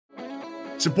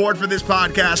Support for this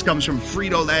podcast comes from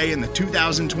Frito-Lay and the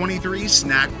 2023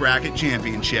 Snack Bracket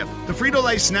Championship. The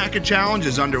Frito-Lay Snack-A Challenge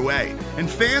is underway, and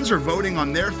fans are voting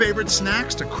on their favorite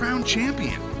snacks to crown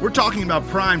champion. We're talking about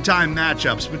prime-time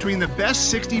matchups between the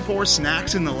best 64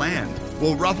 snacks in the land.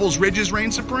 Will Ruffles Ridges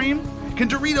reign supreme? Can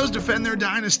Doritos defend their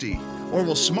dynasty? Or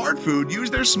will Smart Food use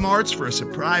their smarts for a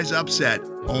surprise upset?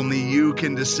 Only you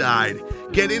can decide.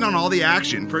 Get in on all the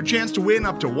action for a chance to win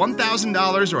up to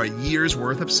 $1,000 or a year's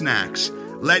worth of snacks.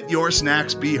 Let your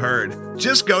snacks be heard.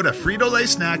 Just go to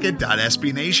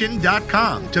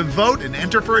fritolaysnacket.sbnation.com to vote and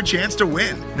enter for a chance to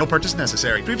win. No purchase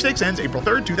necessary. Sweepstakes ends April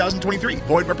 3rd, 2023.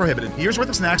 Void where prohibited. Year's worth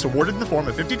of snacks awarded in the form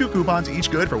of 52 coupons, each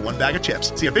good for one bag of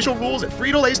chips. See official rules at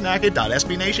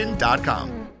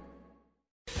fritolaysnacket.sbnation.com.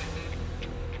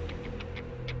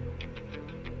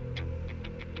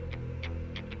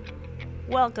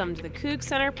 Welcome to the Cougs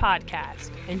Center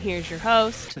podcast, and here's your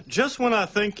host. Just when I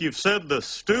think you've said the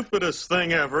stupidest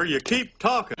thing ever, you keep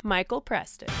talking. Michael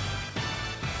Preston.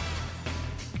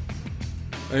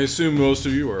 I assume most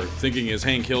of you are thinking as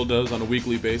Hank Hill does on a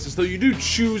weekly basis, though you do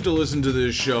choose to listen to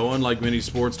this show, unlike many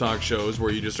sports talk shows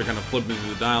where you just are kind of flipping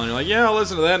through the dial and you're like, yeah, I'll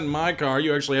listen to that in my car.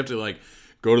 You actually have to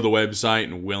go to the website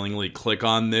and willingly click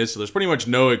on this. So there's pretty much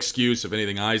no excuse if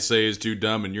anything I say is too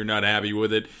dumb and you're not happy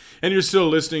with it. And you're still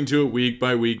listening to it week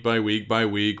by week by week by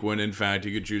week when in fact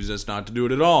you could choose just not to do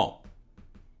it at all.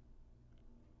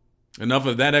 Enough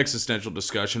of that existential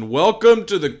discussion. Welcome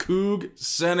to the Coug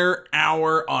Center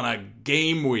Hour on a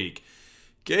game week.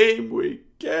 Game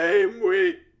week, game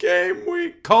week, game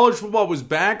week. College football was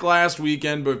back last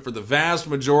weekend, but for the vast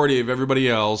majority of everybody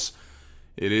else,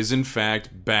 it is in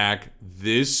fact back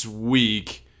this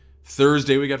week.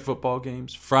 Thursday we got football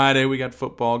games, Friday we got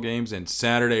football games, and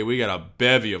Saturday we got a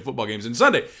bevy of football games. And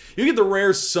Sunday, you get the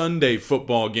rare Sunday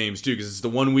football games too, because it's the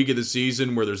 1 week of the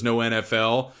season where there's no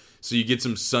NFL, so you get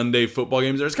some Sunday football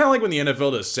games. It's kind of like when the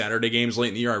NFL does Saturday games late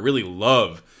in the year. I really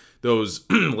love those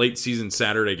late season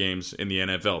Saturday games in the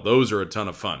NFL. Those are a ton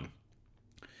of fun.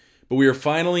 But we are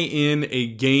finally in a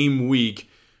game week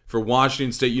for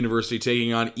Washington State University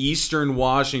taking on Eastern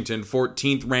Washington,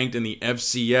 14th ranked in the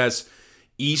FCS.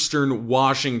 Eastern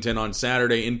Washington on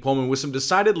Saturday in Pullman with some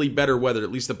decidedly better weather.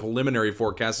 At least the preliminary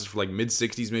forecast is for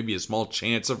mid-60s, maybe a small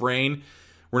chance of rain.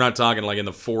 We're not talking in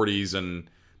the 40s and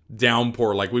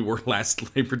downpour like we were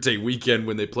last Labor Day weekend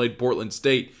when they played Portland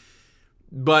State.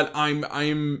 But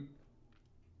I'm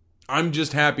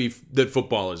just happy that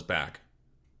football is back.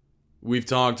 We've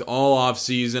talked all off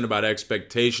season about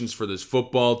expectations for this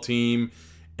football team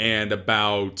and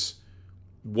about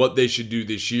what they should do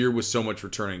this year with so much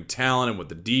returning talent and what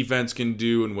the defense can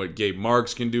do and what Gabe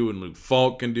Marks can do and Luke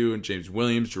Falk can do and James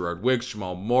Williams, Gerard Wicks,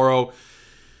 Jamal Morrow,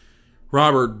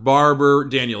 Robert Barber,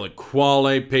 Daniel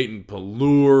Equale, Peyton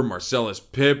Pallure, Marcellus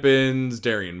Pippins,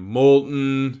 Darian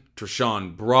Moulton,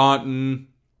 Treshawn Broughton,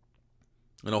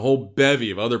 and a whole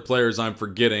bevy of other players I'm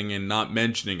forgetting and not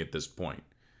mentioning at this point.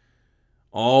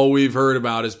 All we've heard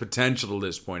about is potential at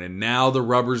this point, and now the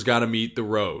rubber's got to meet the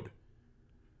road.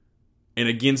 And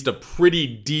against a pretty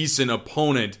decent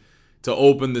opponent to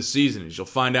open the season. As you'll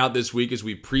find out this week as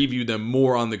we preview them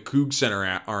more on the Cougs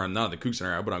Center, or not the Cougs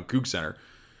Center app, but on Cougs Center,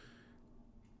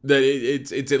 that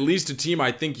it's at least a team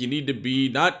I think you need to be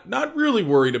not really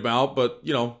worried about, but,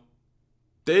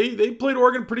 they played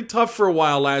Oregon pretty tough for a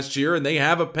while last year, and they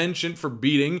have a penchant for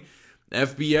beating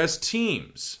FBS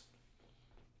teams.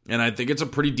 And I think it's a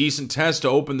pretty decent test to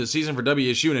open the season for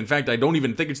WSU. And in fact, I don't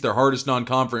even think it's their hardest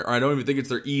non-conference, or I don't even think it's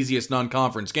their easiest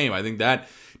non-conference game. I think that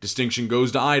distinction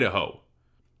goes to Idaho.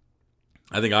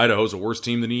 I think Idaho's a worse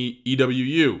team than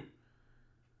EWU.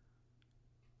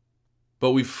 But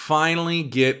we finally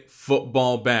get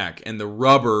football back, and the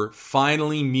rubber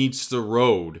finally meets the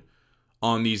road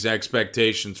on these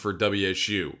expectations for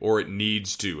WSU, or it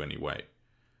needs to anyway.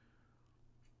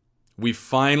 We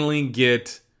finally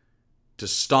get to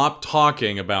stop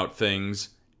talking about things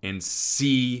and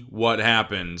see what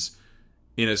happens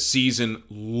in a season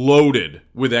loaded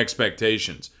with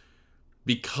expectations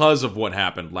because of what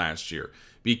happened last year,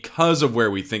 because of where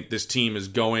we think this team is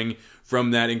going from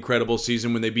that incredible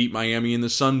season when they beat Miami in the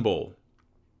Sun Bowl.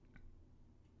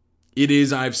 It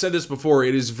is, I've said this before,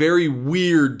 it is very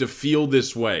weird to feel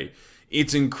this way.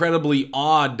 It's incredibly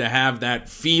odd to have that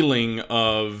feeling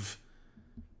of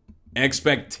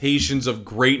expectations of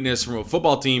greatness from a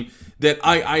football team that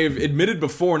I have admitted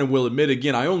before and will admit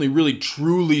again, I only really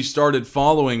truly started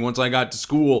following once I got to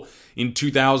school in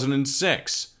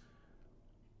 2006.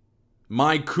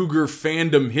 My Cougar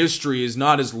fandom history is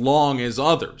not as long as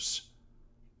others.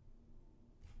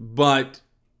 But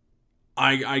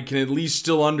I can at least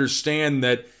still understand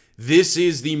that This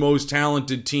is the most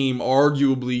talented team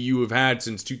arguably you have had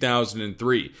since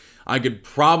 2003. I could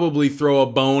probably throw a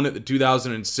bone at the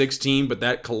 2006 team, but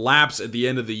that collapse at the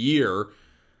end of the year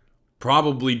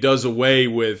probably does away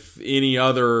with any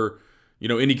other,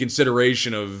 any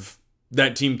consideration of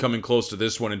that team coming close to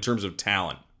this one in terms of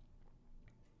talent.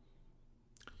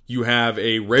 You have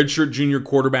a redshirt junior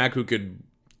quarterback who could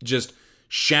just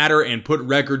shatter and put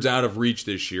records out of reach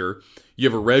this year. You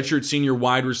have a redshirt senior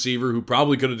wide receiver who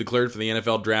probably could have declared for the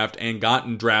NFL draft and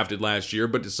gotten drafted last year,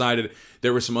 but decided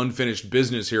there was some unfinished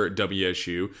business here at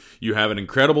WSU. You have an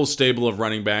incredible stable of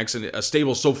running backs, and a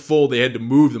stable so full they had to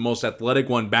move the most athletic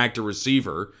one back to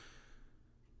receiver.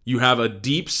 You have a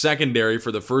deep secondary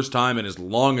for the first time in as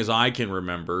long as I can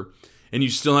remember, and you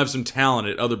still have some talent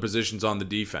at other positions on the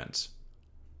defense.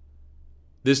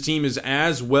 This team is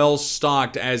as well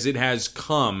stocked as it has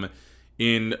come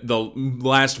in the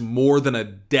last more than a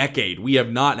decade. We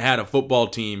have not had a football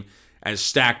team as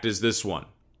stacked as this one.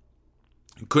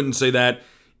 Couldn't say that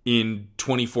in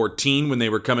 2014 when they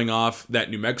were coming off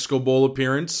that New Mexico Bowl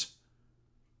appearance.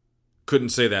 Couldn't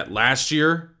say that last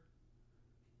year.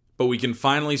 But we can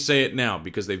finally say it now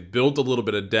because they've built a little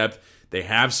bit of depth. They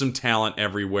have some talent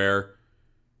everywhere.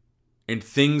 And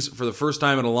things, for the first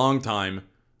time in a long time,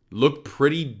 look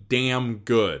pretty damn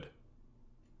good.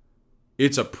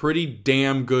 It's a pretty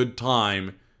damn good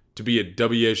time to be a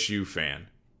WSU fan.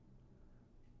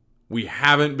 We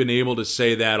haven't been able to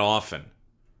say that often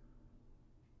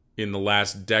in the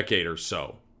last decade or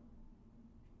so.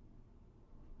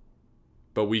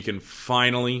 But we can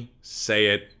finally say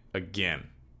it again.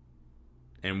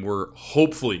 And we're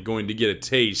hopefully going to get a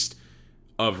taste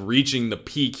of reaching the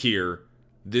peak here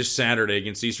this Saturday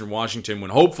against Eastern Washington,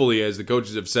 when hopefully, as the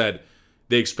coaches have said,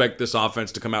 they expect this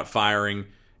offense to come out firing.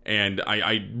 And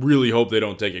I really hope they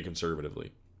don't take it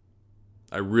conservatively.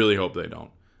 I really hope they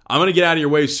don't. I'm going to get out of your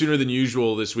way sooner than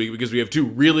usual this week because we have two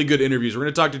really good interviews. We're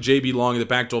going to talk to J.B. Long of the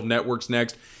Pac-12 Networks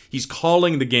next. He's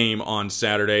calling the game on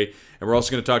Saturday. And we're also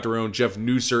going to talk to our own Jeff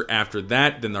Nusser after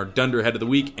that. Then our Dunderhead of the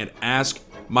Week and Ask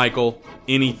Michael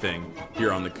Anything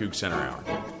here on the Cougs Center Hour.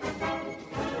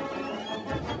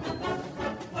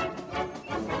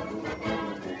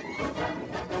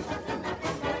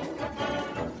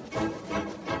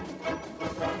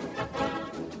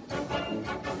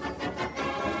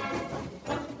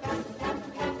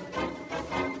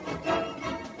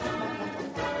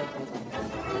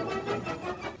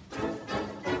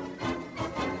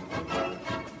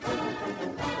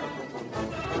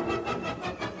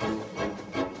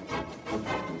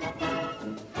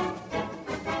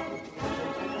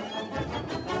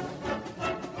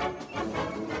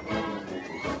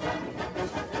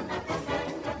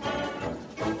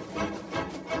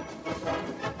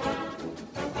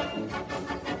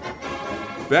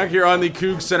 Back here on the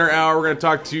Cougs Center Hour, we're going to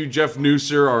talk to Jeff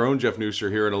Nusser, our own Jeff Nusser,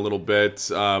 here in a little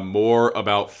bit. More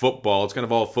about football. It's kind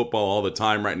of all football all the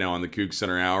time right now on the Cougs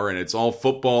Center Hour, and it's all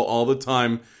football all the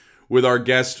time with our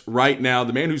guest right now,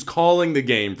 the man who's calling the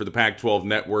game for the Pac-12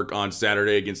 Network on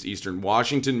Saturday against Eastern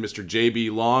Washington, Mr. J.B.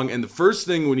 Long. And the first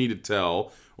thing we need to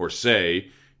tell or say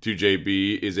to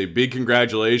J.B. is a big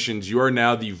congratulations. You are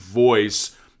now the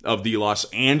voice of the Los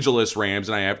Angeles Rams,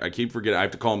 and I keep forgetting, I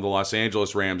have to call them the Los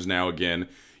Angeles Rams now again.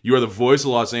 You are the voice of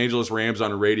the Los Angeles Rams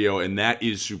on radio, and that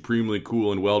is supremely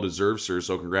cool and well-deserved, sir,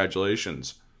 so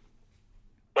congratulations.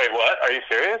 Wait, what? Are you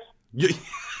serious?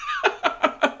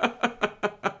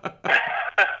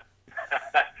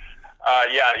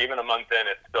 Yeah, even a month in,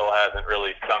 it still hasn't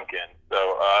really sunk in.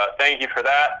 So thank you for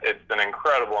that. It's an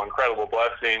incredible, incredible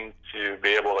blessing to be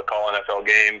able to call NFL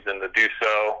games and to do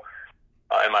so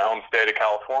in my home state of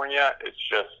California. It's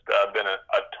just been a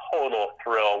total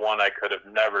thrill, one I could have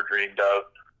never dreamed of.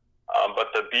 But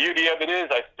the beauty of it is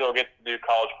I still get to do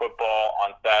college football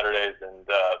on Saturdays, and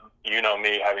you know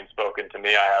me, having spoken to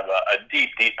me, I have a deep,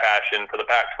 deep passion for the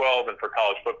Pac-12 and for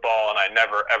college football, and I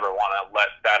never, ever want to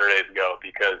let Saturdays go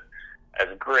because as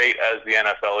great as the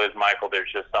NFL is, Michael,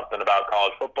 there's just something about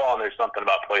college football, and there's something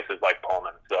about places like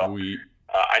Pullman. So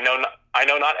I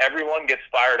know not everyone gets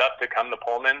fired up to come to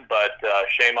Pullman, but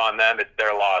shame on them. It's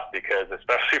their loss because,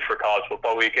 especially for college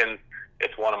football weekends,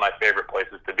 it's one of my favorite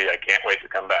places to be. I can't wait to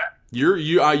come back.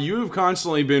 You've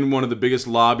constantly been one of the biggest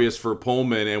lobbyists for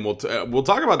Pullman, and we'll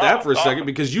talk about that for a second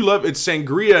because you love it's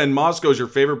sangria in Moscow is your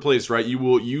favorite place, right?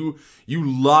 You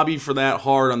lobby for that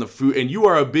hard on the food, and you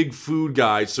are a big food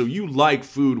guy, so you like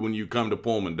food when you come to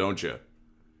Pullman, don't you?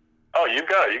 Oh, you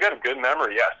got a good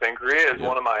memory. Yeah, sangria is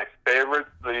one of my favorites.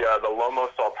 The lomo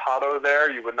saltado there.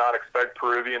 You would not expect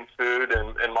Peruvian food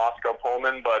in Moscow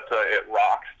Pullman, but it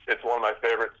rocks. It's one of my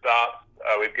favorite stops.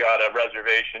 We've got a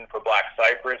reservation for Black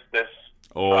Cypress this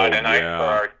Friday night for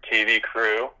our TV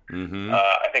crew. Mm-hmm.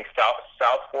 I think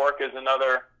South Fork is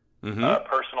another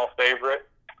personal favorite.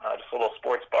 Just a little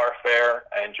sports bar fare.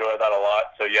 I enjoy that a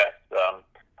lot. So yes,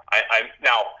 I'm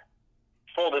now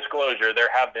full disclosure. There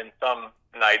have been some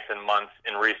nights and months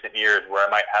in recent years where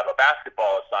I might have a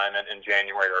basketball assignment in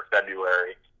January or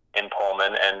February in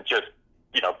Pullman, and just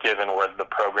given where the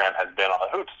program has been on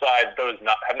the hoops side, those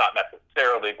have not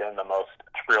necessarily been the most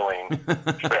thrilling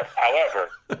trips. However,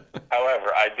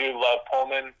 I do love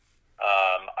Pullman.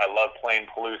 I love playing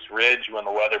Palouse Ridge when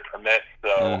the weather permits. So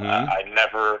I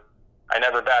never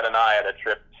bat an eye at a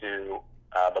trip to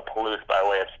the Palouse by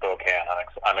way of Spokane.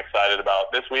 I'm excited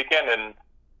about this weekend and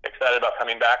excited about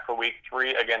coming back for week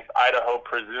 3 against Idaho,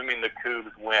 presuming the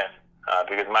Cougs win.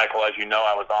 Because, Michael, as you know,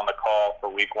 I was on the call for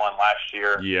week 1 last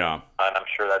year. Yeah. And I'm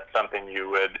sure that's something you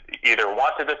would either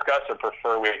want to discuss or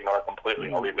prefer we ignore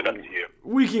completely. I'll leave it up to you.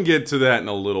 We can get to that in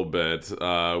a little bit,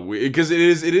 because it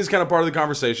is kind of part of the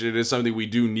conversation. It is something we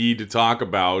do need to talk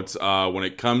about when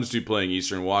it comes to playing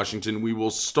Eastern Washington. We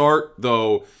will start,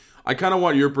 though. I kind of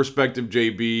want your perspective,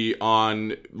 JB,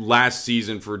 on last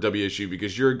season for WSU,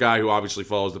 because you're a guy who obviously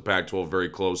follows the Pac-12 very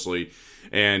closely,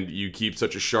 and you keep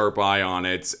such a sharp eye on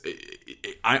it.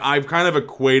 I've kind of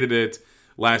equated it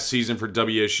last season for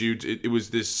WSU. It was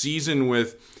this season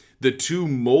with the two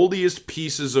moldiest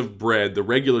pieces of bread, the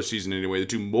regular season anyway, the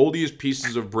two moldiest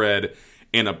pieces of bread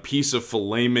and a piece of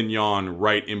filet mignon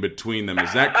right in between them.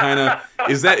 Is that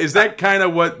kind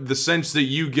of what the sense that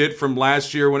you get from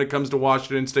last year when it comes to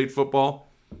Washington State football?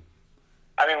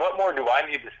 I mean, what more do I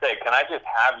need to say? Can I just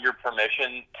have your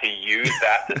permission to use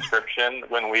that description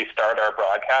when we start our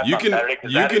broadcast on Saturday?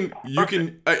 You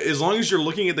can, as long as you're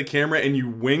looking at the camera and you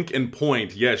wink and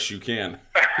point, yes, you can.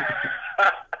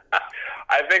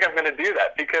 I think I'm going to do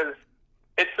that because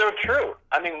it's so true.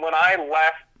 I mean, when I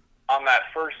left on that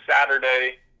first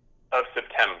Saturday of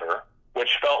September,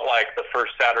 which felt like the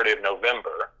first Saturday of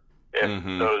November, if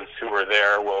those who were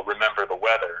there will remember the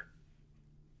weather.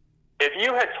 If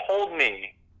you had told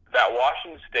me that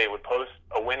Washington State would post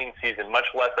a winning season, much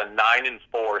less a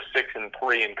 9-4,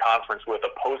 6-3 in conference with a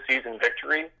postseason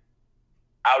victory,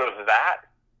 out of that,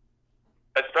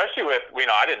 especially with,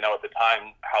 I didn't know at the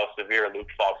time how severe Luke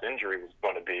Falk's injury was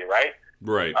going to be, right?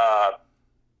 Right.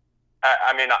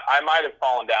 I mean, I might have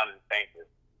fallen down and fainted.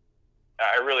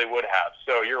 I really would have.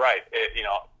 So you're right.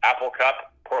 Apple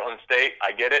Cup, Portland State,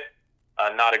 I get it.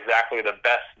 Not exactly the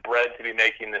best bread to be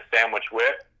making this sandwich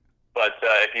with. But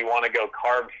if you want to go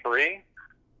carb-free,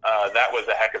 that was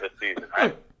a heck of a season,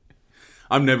 right?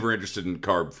 I'm never interested in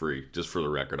carb-free, just for the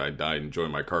record. I enjoy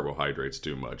my carbohydrates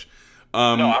too much. No,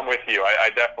 I'm with you. I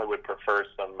definitely would prefer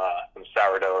some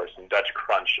sourdough or some Dutch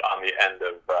Crunch on the end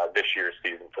of this year's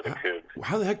season for the Cougs.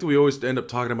 How the heck do we always end up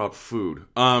talking about food?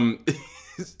 I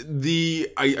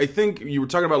think you were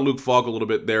talking about Luke Falk a little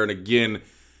bit there, and again,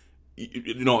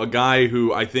 a guy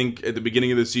who I think at the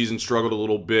beginning of the season struggled a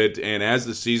little bit, and as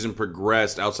the season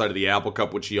progressed, outside of the Apple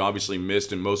Cup, which he obviously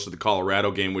missed, and most of the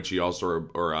Colorado game, which he also,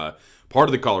 or part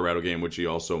of the Colorado game, which he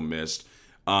also missed,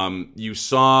 you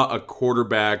saw a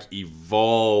quarterback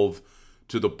evolve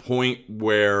to the point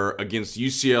where against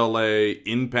UCLA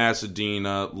in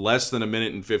Pasadena, less than a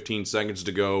minute and 15 seconds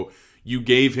to go, you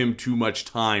gave him too much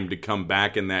time to come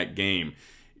back in that game.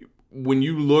 When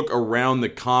you look around the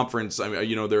conference, I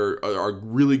mean, there are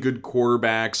really good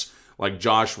quarterbacks like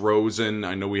Josh Rosen.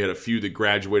 I know we had a few that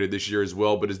graduated this year as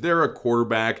well, but is there a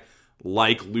quarterback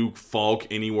like Luke Falk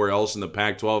anywhere else in the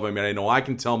Pac-12? I mean, I know I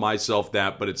can tell myself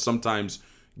that, but it's sometimes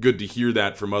good to hear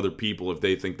that from other people if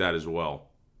they think that as well.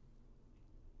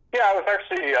 Yeah, I was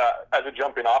actually, as a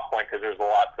jumping off point, because there's a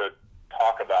lot to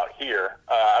talk about here,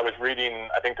 I was reading,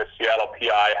 I think the Seattle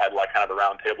PI had kind of a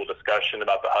roundtable discussion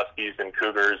about the Huskies and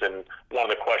Cougars, and one of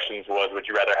the questions was, would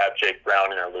you rather have Jake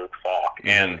Browning or Luke Falk?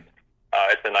 And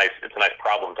it's a nice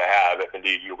problem to have if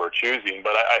indeed you were choosing,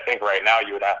 but I think right now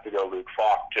you would have to go Luke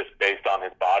Falk just based on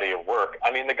his body of work.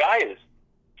 I mean, the guy is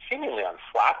seemingly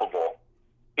unflappable.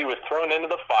 He was thrown into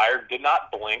the fire, did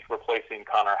not blink, replacing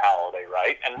Connor Halliday,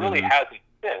 right? And really hasn't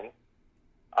since.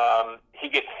 He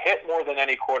gets hit more than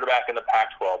any quarterback in the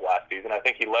Pac-12 last season. I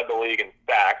think he led the league in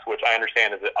sacks, which I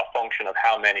understand is a function of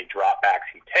how many dropbacks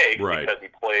he takes because he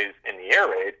plays in the air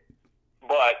raid.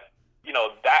 But,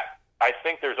 that I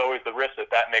think there's always the risk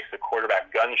that makes a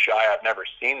quarterback gun-shy. I've never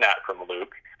seen that from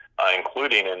Luke,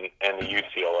 including in the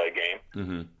UCLA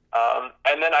game.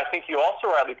 And then I think you also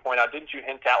rightly point out, didn't you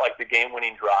hint at the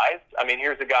game-winning drives? I mean,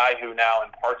 here's a guy who now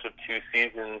in parts of 2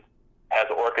 seasons has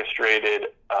orchestrated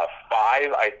 5,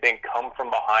 I think,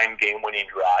 come-from-behind game-winning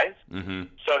drives.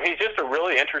 So he's just a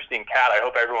really interesting cat. I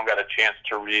hope everyone got a chance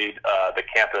to read the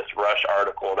Campus Rush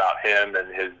article about him and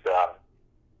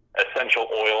essential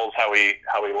oils, how he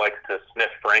likes to sniff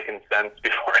frankincense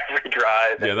before every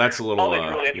drive. Yeah, that's a little all these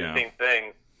really interesting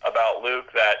things about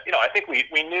Luke that I think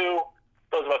we knew.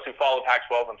 Those of us who follow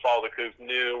Pac-12 and follow the Cougs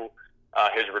knew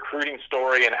his recruiting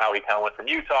story and how he kind of went from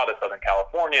Utah to Southern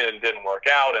California and didn't work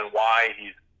out, and why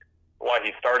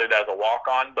he started as a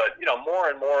walk-on. But more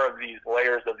and more of these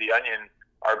layers of the onion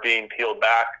are being peeled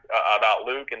back about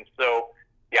Luke, and so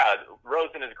yeah,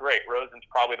 Rosen is great. Rosen's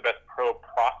probably the best pro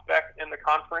prospect in the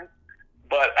conference.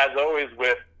 But as always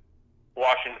with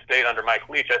Washington State under Mike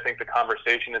Leach, I think the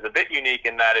conversation is a bit unique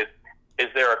in that is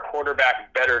there a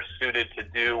quarterback better suited to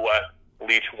do what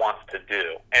Leach wants to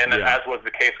do? And as was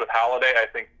the case with Halliday, I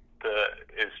think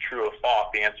is true of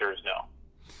Falk. The answer is no.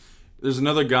 There's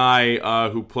another guy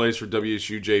who plays for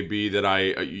WSU J.B.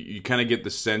 that you kind of get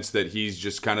the sense that he's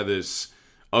just kind of this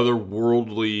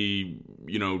otherworldly,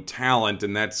 talent,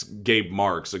 and that's Gabe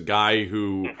Marks, a guy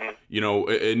who,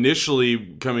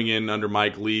 initially coming in under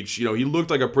Mike Leach, he looked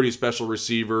like a pretty special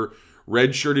receiver,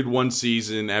 redshirted one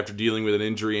season after dealing with an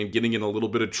injury and getting in a little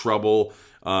bit of trouble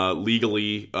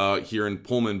legally here in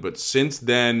Pullman, but since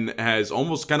then has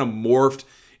almost kind of morphed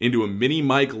into a mini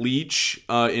Mike Leach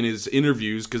in his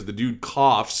interviews, because the dude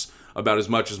coughs about as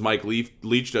much as Mike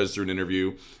Leach does through an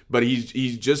interview, but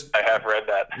he's just... I have read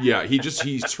that. Yeah,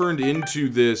 he's turned into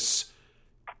this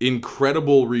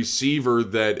incredible receiver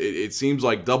that it seems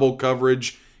like double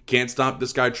coverage can't stop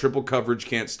this guy, triple coverage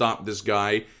can't stop this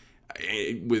guy.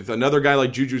 With another guy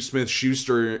like Juju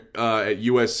Smith-Schuster at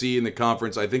USC in the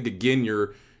conference, I think again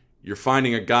you're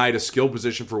finding a guy to skill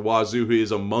position for Wazoo who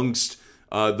is amongst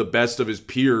the best of his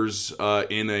peers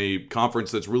in a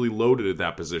conference that's really loaded at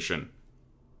that position.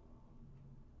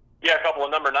 Yeah, a couple of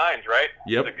number 9s, right?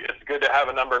 Yep. It's good to have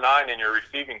a number 9 in your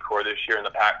receiving core this year in the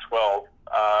Pac-12.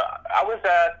 I was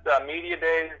at Media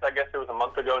Days, I guess it was a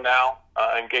month ago now,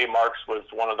 and Gabe Marks was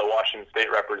one of the Washington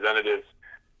State representatives.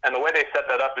 And the way they set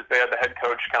that up is they had the head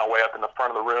coach kind of way up in the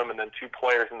front of the room and then 2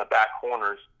 players in the back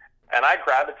corners. And I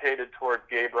gravitated towards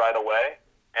Gabe right away,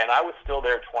 and I was still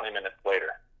there 20 minutes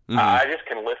later. Mm-hmm. I just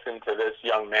can listen to this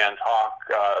young man talk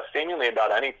seemingly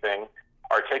about anything,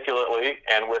 articulately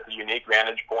and with a unique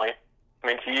vantage point. I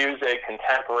mean, to use a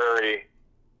contemporary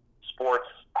sports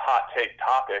hot take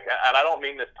topic, and I don't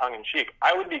mean this tongue-in-cheek,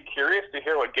 I would be curious to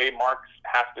hear what Gabe Marks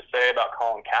has to say about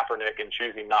Colin Kaepernick and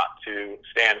choosing not to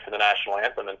stand for the national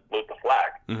anthem and salute the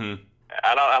flag. Mm-hmm.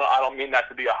 I don't mean that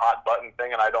to be a hot button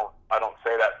thing, and I don't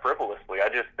say that frivolously. I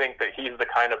just think that he's the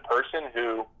kind of person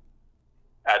who,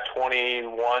 at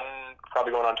 21,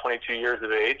 probably going on 22 years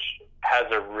of age, has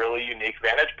a really unique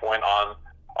vantage point on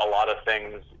a lot of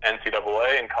things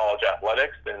NCAA and college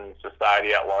athletics and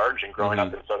society at large, and growing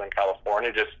up in Southern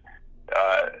California just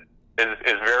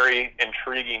is very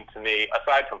intriguing to me,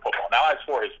 aside from football. Now, as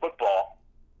for his football,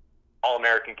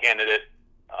 All-American candidate,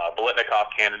 Bolitnikoff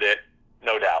candidate,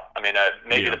 no doubt. I mean,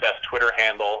 maybe the best Twitter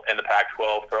handle in the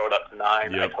Pac-12, throw it up to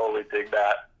 9. Yep. I totally dig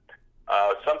that.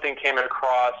 Something came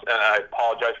across, and I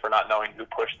apologize for not knowing who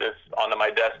pushed this onto my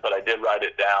desk, but I did write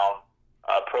it down.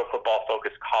 Pro Football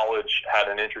Focus College had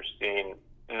an interesting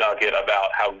nugget about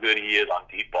how good he is on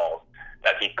deep balls,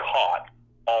 that he caught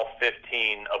all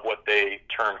 15 of what they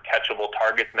termed catchable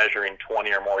targets measuring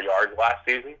 20 or more yards last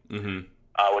season,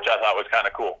 which I thought was kind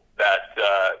of cool. That,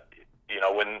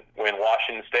 when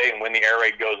Washington State and when the air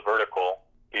raid goes vertical,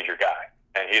 he's your guy,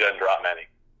 and he doesn't drop many.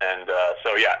 And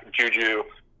Juju,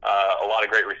 a lot of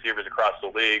great receivers across the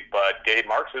league, but Gabe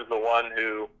Marks is the one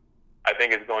who I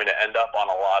think is going to end up on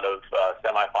a lot of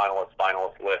semifinalist,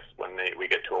 finalist lists when we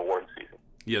get to award season.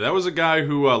 Yeah, that was a guy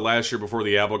who last year before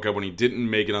the Apple Cup, when he didn't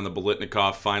make it on the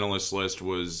Bolitnikoff finalist list,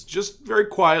 was just very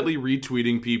quietly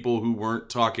retweeting people who weren't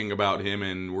talking about him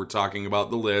and were talking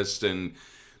about the list. And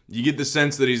you get the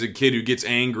sense that he's a kid who gets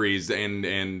angry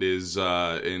and is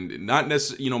and not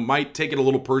necessarily, might take it a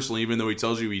little personally, even though he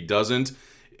tells you he doesn't.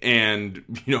 And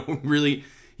really,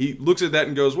 he looks at that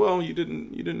and goes, "Well, you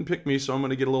didn't pick me, so I'm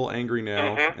going to get a little angry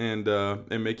now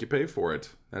and make you pay for it."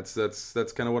 That's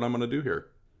kind of what I'm going to do here.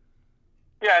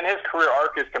 Yeah, and his career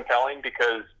arc is compelling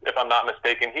because, if I'm not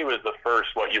mistaken, he was the first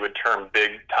what you would term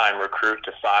big-time recruit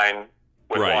to sign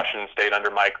with Washington State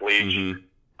under Mike Leach,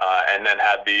 and then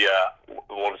had the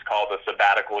what was called the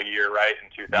sabbatical year, right, in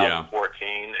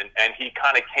 2014, and he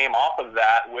kind of came off of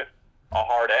that with a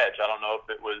hard edge. I don't know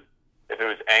if it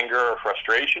was anger or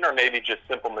frustration, or maybe just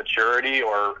simple maturity,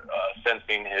 or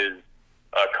sensing his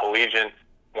collegiate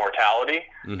mortality.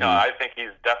 I think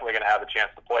he's definitely going to have a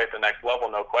chance to play at the next level,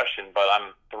 no question, but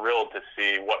I'm thrilled to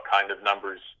see what kind of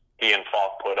numbers he and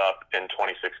Falk put up in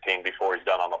 2016 before he's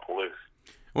done on the Palouse.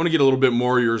 I want to get a little bit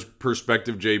more of your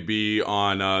perspective, JB,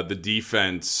 on the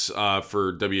defense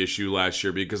for WSU last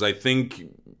year, because I think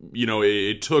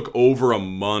it took over a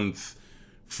month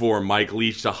for Mike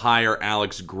Leach to hire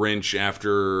Alex Grinch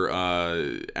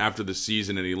after the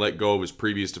season, and he let go of his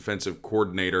previous defensive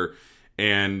coordinator.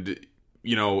 And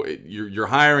you're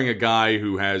hiring a guy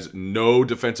who has no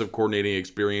defensive coordinating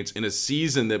experience in a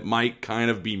season that might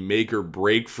kind of be make or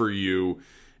break for you.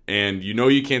 And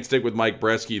you can't stick with Mike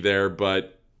Bresky there,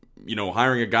 but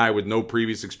hiring a guy with no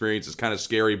previous experience is kind of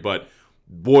scary. But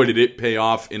boy, did it pay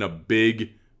off in a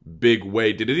big, big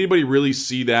way. Did anybody really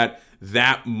see that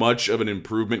much of an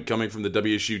improvement coming from the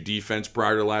WSU defense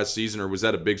prior to last season, or was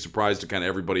that a big surprise to kind of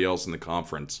everybody else in the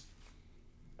conference?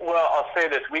 Well, I'll say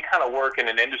this. We kind of work in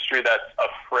an industry that's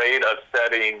afraid of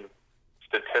setting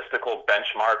statistical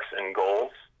benchmarks and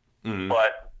goals. Mm-hmm.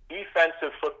 But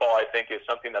defensive football, I think, is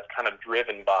something that's kind of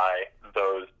driven by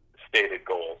those stated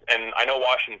goals. And I know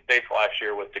Washington State's last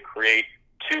year was to create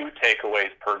 2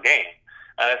 takeaways per game.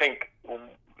 And I think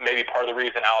maybe part of the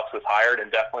reason Alex was hired,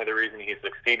 and definitely the reason he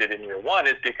succeeded in year 1,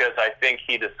 is because I think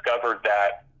he discovered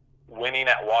that winning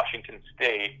at Washington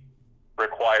State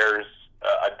requires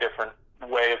a different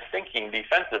way of thinking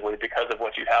defensively because of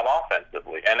what you have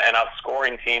offensively. And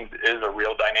outscoring teams is a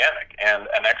real dynamic. And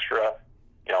an extra,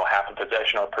 half a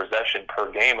possession or possession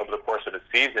per game over the course of the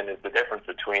season is the difference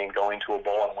between going to a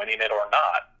bowl and winning it or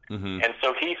not. Mm-hmm. And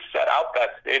so he set out that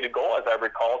stated goal, as I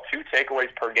recall, 2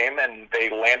 takeaways per game, and they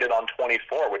landed on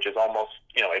 24, which is almost,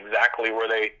 exactly where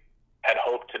they had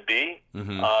hoped to be.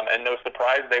 Mm-hmm. And no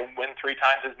surprise, they win 3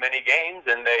 times as many games,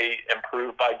 and they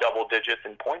improve by double digits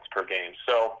in points per game.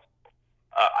 So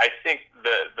I think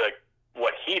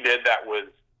what he did that was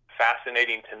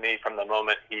fascinating to me from the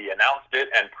moment he announced it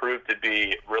and proved to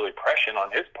be really prescient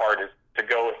on his part is to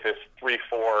go with this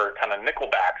 3-4 kind of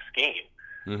nickelback scheme.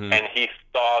 Mm-hmm. And he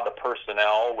saw the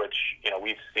personnel, which,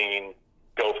 we've seen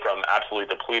go from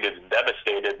absolutely depleted and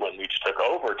devastated when Leach took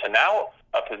over to now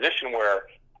a position where,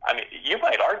 you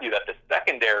might argue that the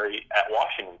secondary at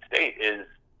Washington State is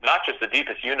not just the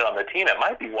deepest unit on the team, it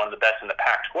might be one of the best in the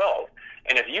Pac-12.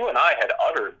 And if you and I had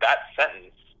uttered that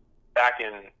sentence back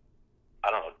in,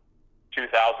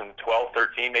 2012,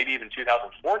 13, maybe even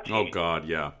 2014. Oh, God,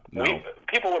 yeah. No.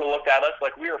 People would have looked at us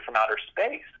like we were from outer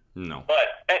space. No.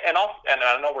 But, and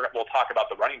I know we'll talk about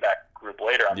the running back group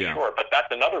later, I'm sure, but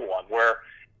that's another one where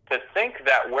to think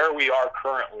that where we are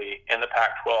currently in the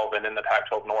Pac-12 and in the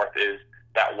Pac-12 North is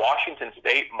that Washington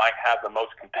State might have the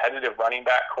most competitive running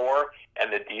back core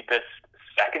and the deepest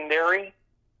secondary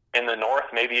in the North,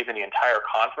 maybe even the entire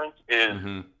conference,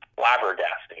 is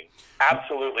flabbergasting.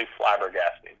 Absolutely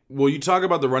flabbergasting. Well, you talk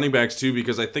about the running backs, too,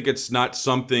 because I think it's not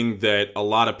something that a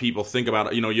lot of people think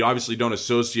about. You obviously don't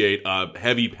associate a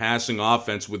heavy passing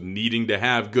offense with needing to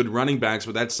have good running backs,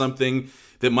 but that's something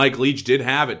that Mike Leach did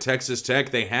have at Texas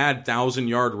Tech. They had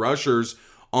 1,000-yard rushers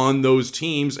on those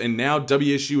teams, and now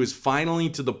WSU is finally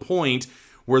to the point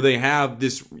where they have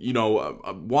this,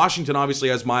 Washington obviously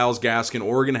has Myles Gaskin,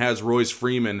 Oregon has Royce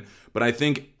Freeman, but I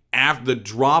think the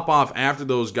drop-off after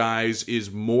those guys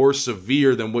is more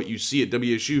severe than what you see at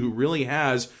WSU, who really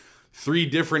has 3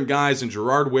 different guys in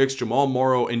Gerard Wicks, Jamal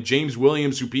Morrow, and James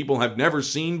Williams, who people have never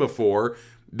seen before,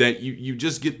 that you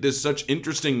just get this such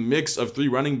interesting mix of 3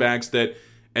 running backs that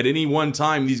at any one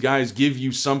time these guys give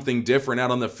you something different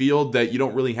out on the field that you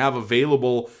don't really have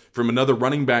available from another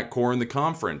running back core in the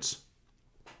conference.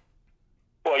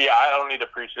 Well, yeah, I don't need to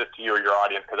preach this to you or your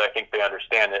audience because I think they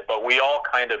understand it, but we all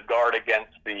kind of guard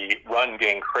against the run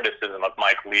game criticism of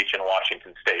Mike Leach in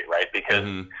Washington State, right? Because,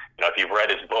 if you've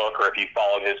read his book or if you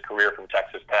followed his career from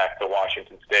Texas Tech to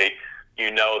Washington State,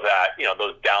 you know that,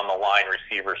 those down-the-line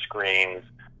receiver screens,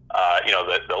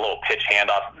 the little pitch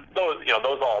handoffs,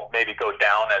 those all maybe go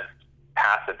down as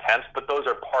pass attempts, but those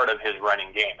are part of his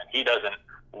running game, and he doesn't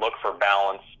look for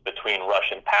balance between rush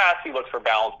and pass. He looks for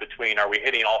balance between, are we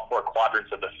hitting all 4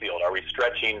 quadrants of the field? Are we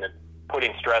stretching and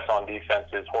putting stress on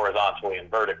defenses horizontally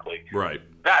and vertically? Right.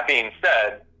 That being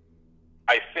said,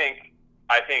 I think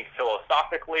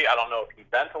philosophically, I don't know if he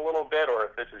bent a little bit or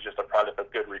if this is just a product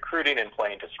of good recruiting and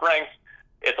playing to strengths.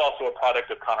 It's also a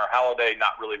product of Connor Halliday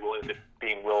not really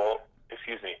being willing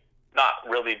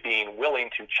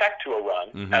to check to a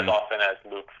run as often as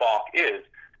Luke Falk is.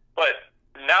 But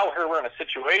now here we're in a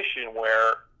situation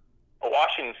where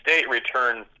Washington State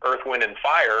returns Earth, Wind, and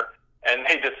Fire, and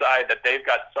they decide that they've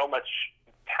got so much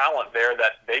talent there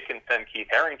that they can send Keith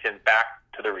Harrington back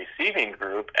to the receiving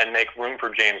group and make room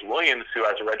for James Williams, who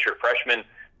as a redshirt freshman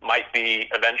might be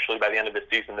eventually by the end of the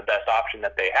season the best option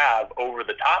that they have over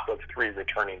the top of 3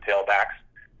 returning tailbacks.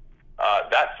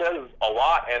 That says a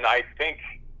lot, and I think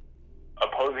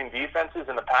opposing defenses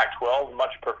in the Pac-12 much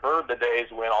preferred the days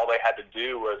when all they had to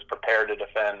do was prepare to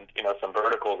defend, some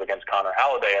verticals against Connor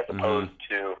Halliday as opposed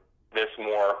to this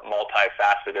more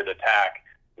multifaceted attack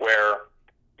where,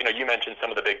 you mentioned some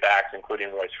of the big backs,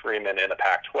 including Royce Freeman in the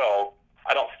Pac-12.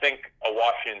 I don't think a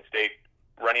Washington State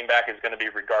running back is going to be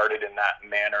regarded in that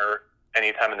manner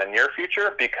anytime in the near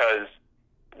future because,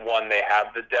 one, they have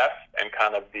the depth and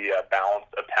kind of the balance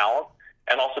of talent,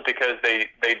 and also because they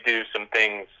do some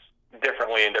things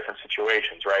differently in different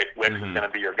situations, right? Wicks is going to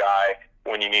be your guy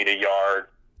when you need a yard.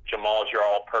 Jamal's your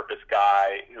all-purpose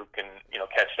guy who can,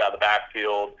 catch it out of the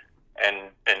backfield.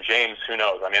 And James, who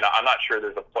knows? I mean, I'm not sure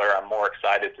there's a player I'm more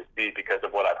excited to see because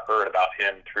of what I've heard about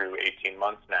him through 18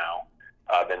 months now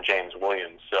than James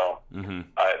Williams. So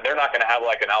they're not going to have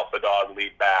like an alpha dog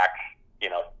lead back,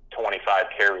 25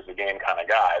 carries a game kind of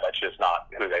guy. That's just not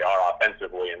who they are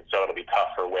offensively. And so it'll be tough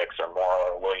for Wicks or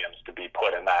Morrow or Williams to be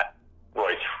put in that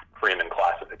Royce Freeman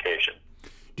classification.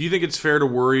 Do you think it's fair to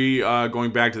worry,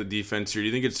 going back to the defense here, do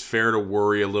you think it's fair to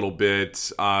worry a little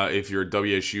bit if you're a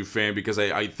WSU fan? Because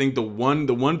I think the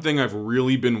one thing I've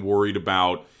really been worried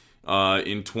about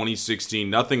in 2016,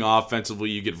 nothing offensively.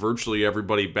 You get virtually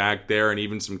everybody back there and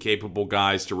even some capable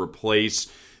guys to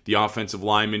replace the offensive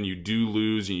linemen. You do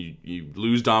lose. You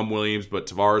lose Dom Williams, but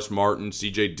Tavares Martin,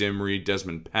 C.J. Dimry,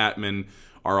 Desmond Patman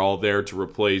are all there to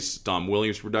replace Dom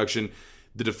Williams' production.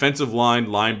 The defensive line,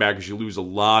 linebackers, you lose a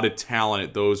lot of talent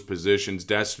at those positions.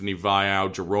 Destiny Viau,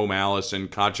 Jerome Allison,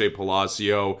 Kache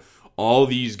Palacio, all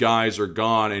these guys are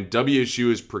gone, and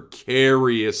WSU is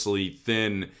precariously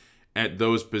thin at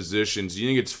those positions. Do you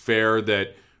think it's fair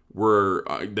that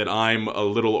that I'm a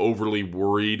little overly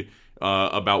worried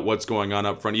about what's going on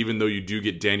up front, even though you do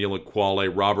get Daniel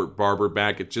Ekuale, Robert Barber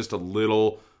back? It's just a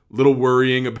little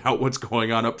worrying about what's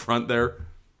going on up front there.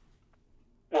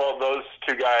 Well, those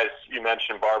two guys you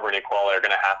mentioned, Barber and Ekuale, are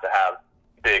going to have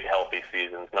big, healthy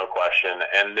seasons, no question.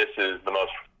 And this is the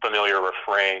most familiar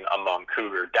refrain among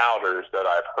Cougar doubters that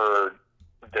I've heard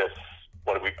this,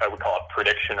 I would call it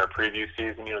prediction or preview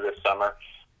season, this summer.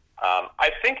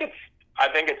 I think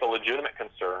it's a legitimate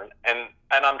concern, and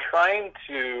I'm trying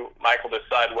to, Michael,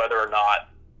 decide whether or not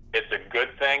it's a good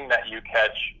thing that you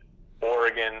catch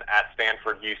Oregon at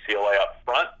Stanford, UCLA up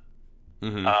front.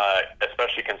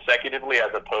 Especially consecutively as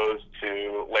opposed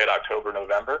to late October,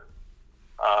 November.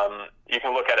 You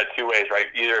can look at it two ways, right?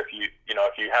 Either if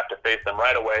you have to face them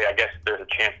right away, I guess there's a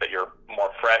chance that you're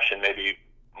more fresh and maybe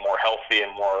more healthy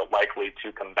and more likely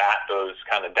to combat those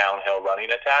kind of downhill running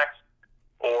attacks.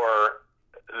 Or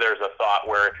there's a thought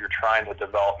where if you're trying to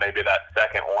develop maybe that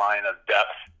second line of depth,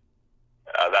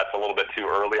 that's a little bit too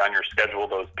early on your schedule.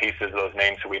 Those pieces, those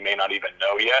names who we may not even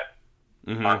know yet,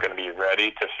 aren't going to be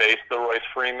ready to face the Royce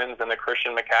Freemans and the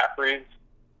Christian McCaffreys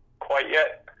quite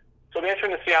yet. So it'll be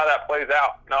interesting to see how that plays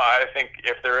out. No, I think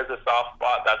if there is a soft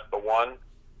spot, that's the one.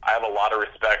 I have a lot of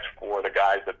respect for the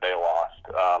guys that they lost.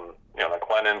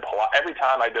 McLennan, every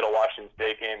time I did a Washington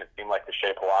State game, it seemed like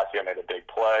Shea Palacio made a big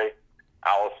play.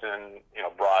 Allison,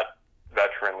 brought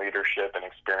veteran leadership and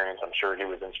experience. I'm sure he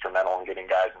was instrumental in getting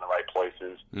guys in the right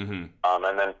places. And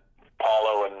then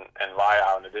Paulo and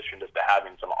Viau, in addition just to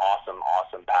having some awesome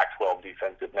Pac-12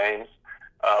 defensive names,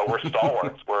 were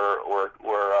stalwarts. we're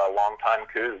longtime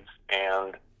Cougs,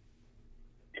 and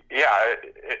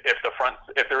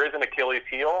if there is an Achilles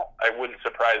heel, it wouldn't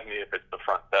surprise me if it's the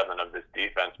front seven of this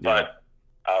defense. Yeah.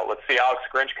 But let's see Alex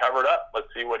Grinch covered up. Let's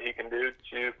see what he can do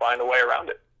to find a way around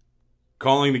it.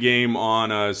 Calling the game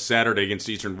on Saturday against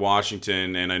Eastern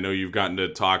Washington, and I know you've gotten to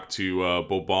talk to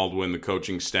Bo Baldwin, the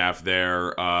coaching staff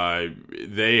there.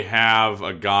 They have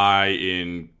a guy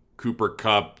in Cooper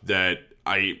Kupp that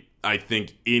I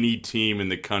think any team in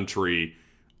the country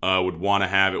would want to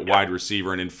have at wide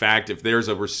receiver. And in fact, if there's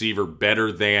a receiver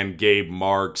better than Gabe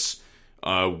Marks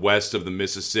west of the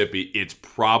Mississippi, it's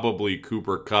probably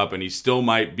Cooper Kupp, and he still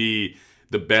might be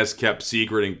the best kept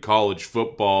secret in college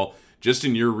football. Just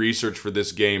in your research for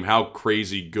this game, how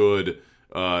crazy good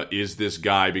is this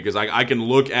guy? Because I can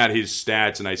look at his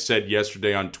stats, and I said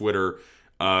yesterday on Twitter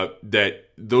that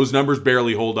those numbers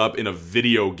barely hold up in a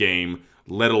video game,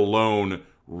 let alone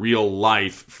real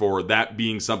life, for that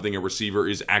being something a receiver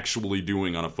is actually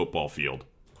doing on a football field.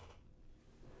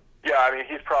 Yeah, I mean,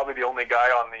 he's probably the only guy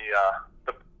on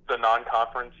the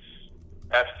non-conference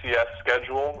FCS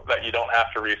schedule that you don't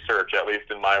have to research, at least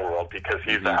in my world, because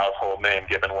he's a household name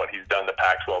given what he's done to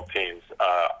Pac-12 teams.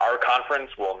 Our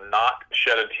conference will not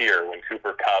shed a tear when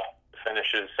Cooper Kupp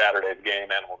finishes Saturday's game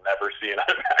and will never see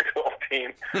another Pac-12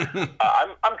 team.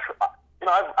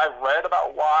 I've read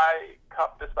about why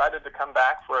Kupp decided to come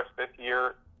back for a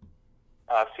fifth-year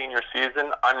senior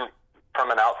season.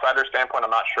 From an outsider standpoint,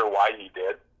 I'm not sure why he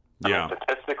did. Yeah. I mean,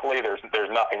 statistically, there's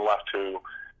nothing left to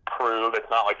prove. It's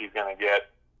not like he's going to get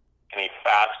any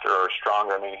faster or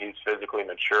stronger. I mean, he's physically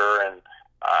mature, and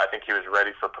I think he was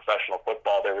ready for professional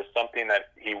football. There was something that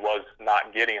he was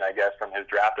not getting, I guess, from his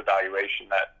draft evaluation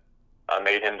that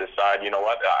made him decide, you know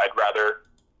what, I'd rather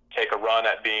take a run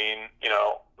at being,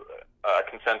 a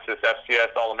consensus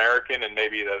FCS All-American and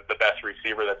maybe the best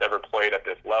receiver that's ever played at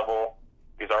this level.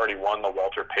 He's already won the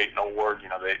Walter Payton Award,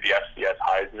 the FCS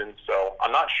Heisman. So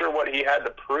I'm not sure what he had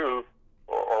to prove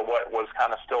or what was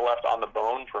kind of still left on the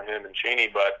bone for him and Cheney,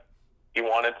 but he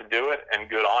wanted to do it, and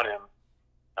good on him.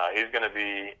 He's going to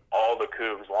be all the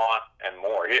Cougs want and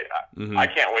more. I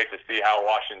can't wait to see how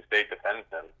Washington State defends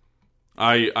him.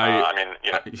 Is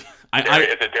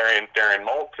it Darian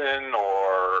Moulton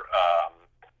or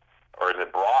is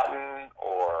it Broughton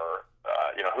or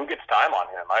who gets time on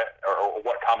him? Or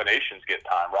what combinations get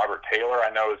time? Robert Taylor, I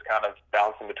know, is kind of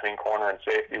bouncing between corner and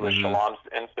safety with Shalom's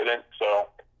incident. So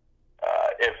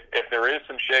if there is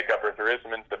some shakeup or if there is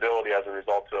some instability as a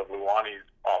result of Luwani's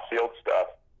off-field stuff,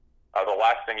 the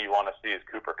last thing you want to see is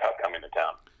Cooper Kupp coming to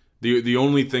town. The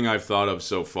only thing I've thought of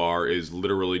so far is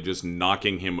literally just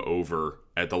knocking him over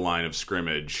at the line of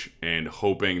scrimmage and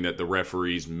hoping that the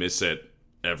referees miss it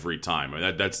every time.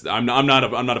 I'm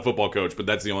not a football coach, but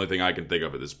that's the only thing I can think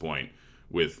of at this point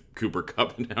with Cooper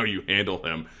Kupp and how you handle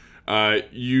him.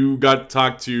 You got to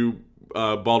talk to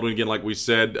Baldwin again, like we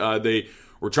said. They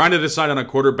were trying to decide on a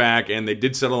quarterback, and they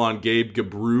did settle on Gabe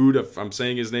Gabrud, if I'm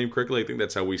saying his name correctly. I think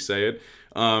that's how we say it.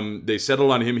 They settled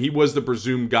on him. He was the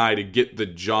presumed guy to get the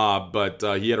job, but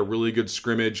he had a really good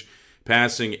scrimmage,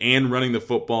 passing and running the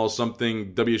football,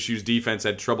 something WSU's defense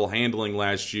had trouble handling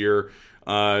last year.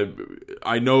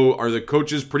 I know, are the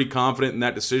coaches pretty confident in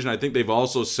that decision? I think they've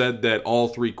also said that all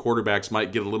three quarterbacks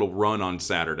might get a little run on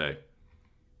Saturday.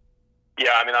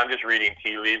 Yeah, I'm just reading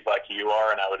tea leaves like you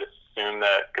are, and I would assume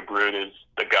that Gabrud is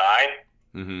the guy.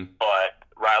 Mm-hmm. But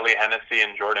Riley Hennessy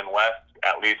and Jordan West,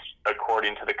 at least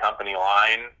according to the company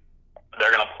line,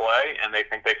 they're going to play, and they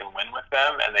think they can win with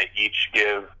them, and they each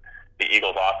give the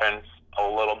Eagles offense a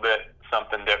little bit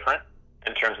something different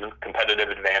in terms of competitive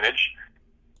advantage.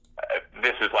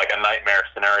 This is like a nightmare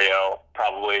scenario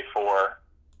probably for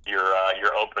your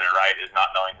opener, right, is not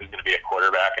knowing who's going to be a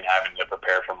quarterback and having to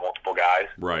prepare for multiple guys.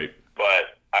 Right.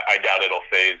 But I doubt it'll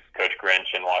phase Coach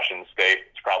Grinch in Washington State.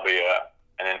 It's probably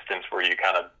an instance where you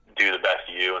kind of do the best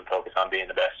you and focus on being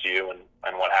the best you,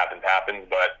 and what happens.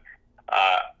 But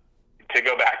to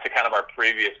go back to kind of our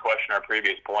previous question, our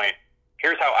previous point,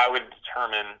 here's how I would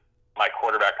determine my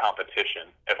quarterback competition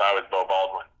if I was Bo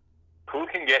Baldwin. Who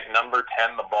can get number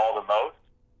 10 the ball the most?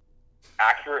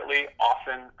 Accurately,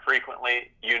 often,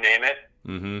 frequently, you name it.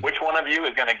 Mm-hmm. Which one of you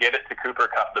is going to get it to Cooper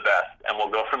Kupp the best? And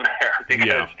we'll go from there.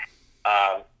 Because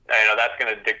that's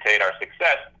going to dictate our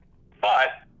success. But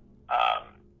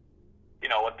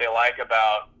what they like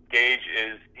about Gage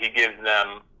is he gives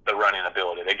them the running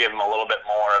ability. They give him a little bit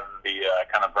more of the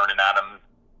kind of Vernon Adams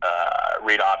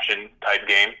read option type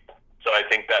game. So I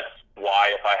think that's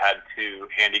why, if I had to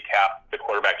handicap the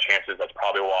quarterback chances, that's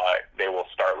probably why they will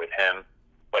start with him.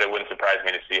 But it wouldn't surprise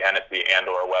me to see Hennessy and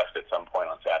or West at some point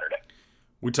on Saturday.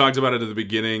 We talked about it at the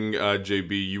beginning,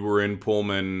 JB. You were in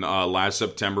Pullman last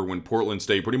September when Portland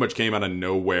State pretty much came out of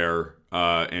nowhere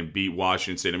and beat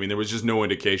Washington State. There was just no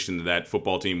indication that that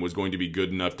football team was going to be good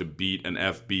enough to beat an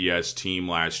FBS team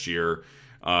last year,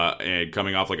 and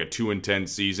coming off like a 2-10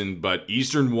 season. But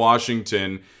Eastern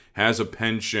Washington has a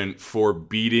penchant for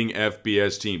beating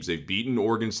FBS teams. They've beaten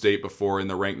Oregon State before, and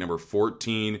they're ranked number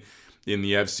 14 in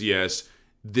the FCS.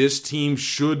 This team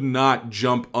should not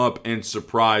jump up and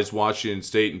surprise Washington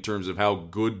State in terms of how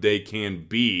good they can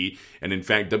be. And in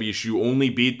fact, WSU only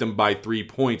beat them by 3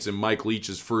 points in Mike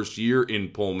Leach's first year in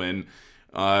Pullman.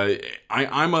 Am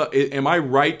I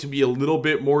right to be a little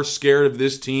bit more scared of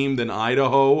this team than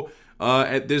Idaho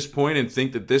at this point, and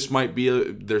think that this might be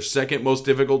their second most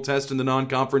difficult test in the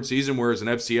non-conference season, whereas an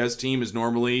FCS team is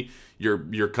normally your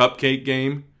cupcake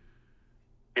game?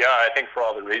 Yeah, I think for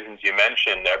all the reasons you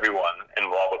mentioned, everyone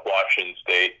involved with Washington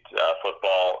State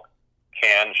football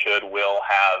will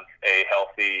have a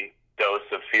healthy dose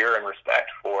of fear and respect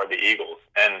for the Eagles.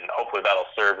 And hopefully that'll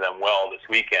serve them well this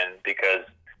weekend, because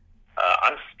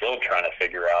I'm still trying to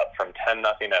figure out from 10-0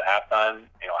 at halftime,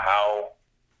 how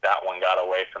that one got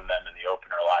away from them in the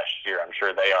opener last year. I'm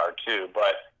sure they are too.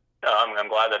 But I'm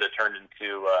glad that it turned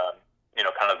into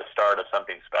kind of the start of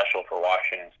something special for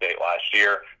Washington State last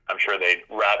year. I'm sure they'd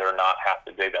rather not have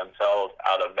to dig themselves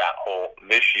out of that hole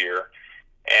this year.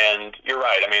 And you're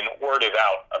right. Word is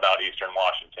out about Eastern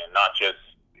Washington, not just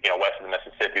west of the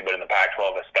Mississippi, but in the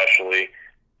Pac-12 especially.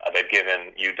 They've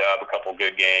given UW a couple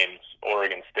good games.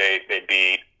 Oregon State, they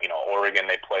beat. Oregon,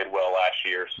 they played well last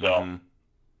year. So,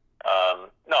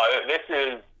 no,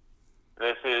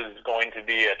 this is going to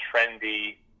be a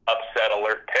trendy upset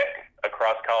alert pick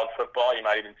across college football. You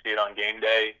might even see it on game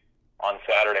day on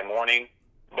Saturday morning.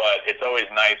 But it's always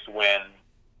nice when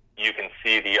you can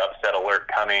see the upset alert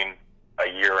coming a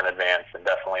year in advance, and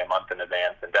definitely a month in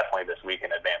advance, and definitely this week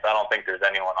in advance. I don't think there's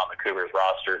anyone on the Cougars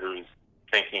roster who's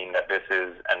thinking that this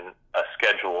is a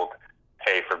scheduled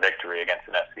pay for victory against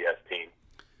an FCS team.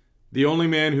 The only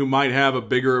man who might have a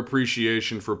bigger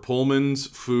appreciation for Pullman's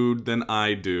food than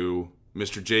I do,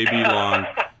 Mr. J.B. Long,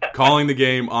 calling the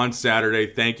game on Saturday.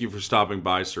 Thank you for stopping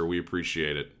by, sir. We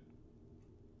appreciate it.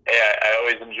 Yeah, I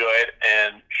always enjoy it,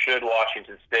 and should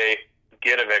Washington State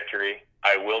get a victory,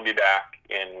 I will be back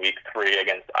in week 3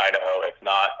 against Idaho. If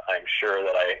not, I'm sure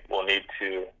that I will need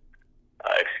to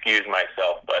excuse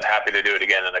myself, but happy to do it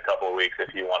again in a couple of weeks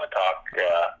if you want to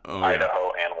talk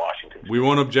Idaho and Washington. We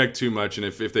won't object too much, and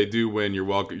if they do win, you're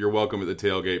welcome at the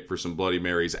tailgate for some Bloody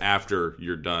Marys after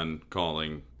you're done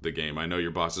calling the game. I know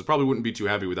your bosses probably wouldn't be too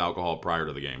happy with alcohol prior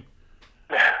to the game.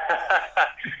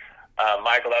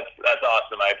 Michael, that's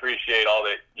awesome. I appreciate all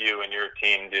that you and your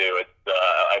team do. It's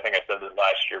I think I said this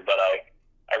last year, but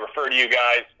I refer to you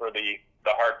guys for the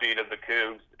heartbeat of the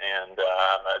Cougs, and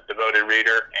I'm a devoted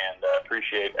reader and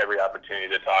appreciate every opportunity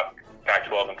to talk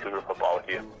Pac-12 and Cougar football with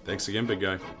you. Thanks again, big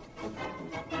guy.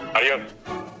 Adios.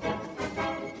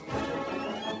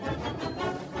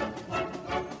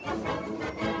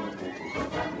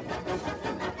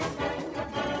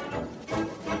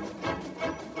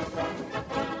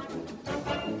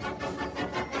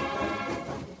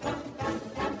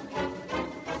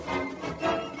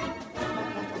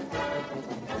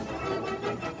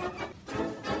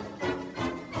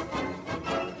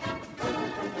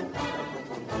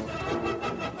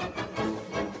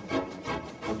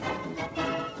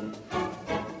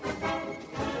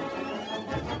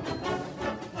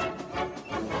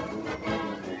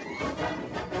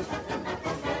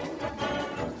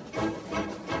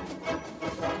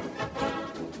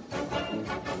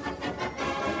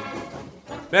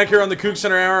 Back here on the Cougs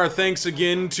Center Hour, thanks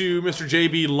again to Mr.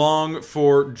 J.B. Long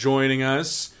for joining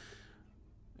us.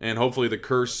 And hopefully the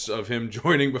curse of him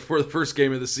joining before the first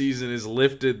game of the season is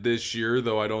lifted this year,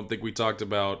 though I don't think we talked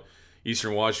about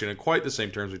Eastern Washington in quite the same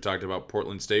terms we talked about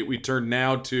Portland State. We turn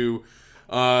now to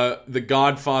the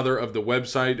godfather of the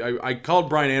website. I called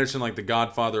Brian Anderson like the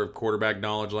godfather of quarterback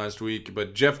knowledge last week,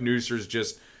 but Jeff Nusser's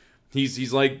just,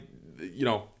 he's like, you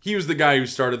know, he was the guy who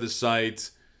started the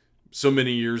site so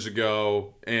many years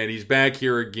ago, and he's back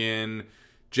here again,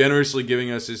 generously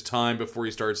giving us his time before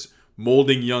he starts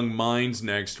molding young minds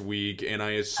next week. And I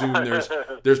assume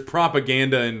there's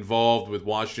propaganda involved with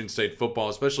Washington State football,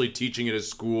 especially teaching at a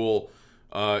school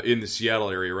in the Seattle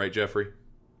area, right, Jeffrey?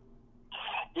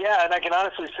 Yeah, and I can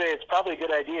honestly say it's probably a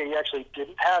good idea you actually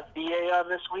didn't have BA on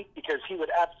this week, because he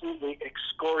would absolutely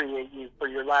excoriate you for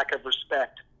your lack of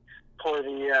respect for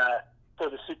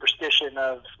the superstition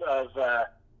of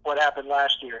what happened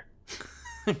last year.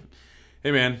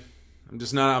 Hey man, I'm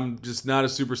just not a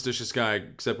superstitious guy,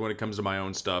 except when it comes to my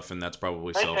own stuff, and that's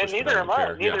probably selfish. And neither am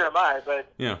I.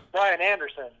 But yeah. Brian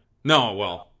Anderson. No,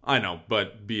 well, I know,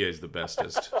 but BA is the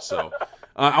bestest. So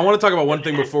I want to talk about one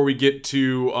thing before we get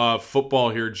to football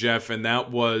here, Jeff, and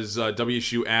that was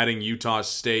WSU adding Utah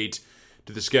State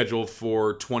to the schedule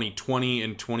for 2020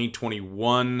 and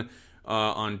 2021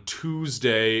 on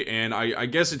Tuesday. And I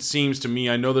guess it seems to me,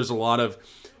 I know there's a lot of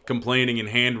complaining and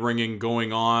hand-wringing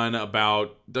going on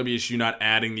about WSU not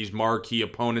adding these marquee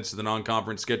opponents to the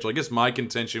non-conference schedule. I guess my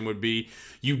contention would be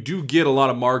you do get a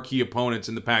lot of marquee opponents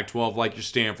in the Pac-12, like your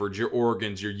Stanfords, your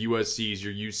Oregons, your USCs,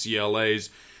 your UCLAs.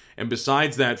 And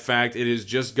besides that fact, it has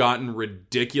just gotten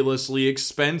ridiculously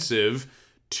expensive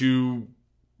to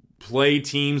play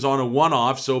teams on a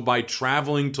one-off. So by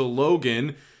traveling to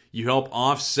Logan, you help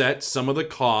offset some of the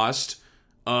cost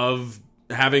of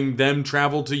having them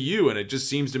travel to you. And it just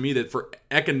seems to me that for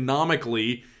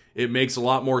economically, it makes a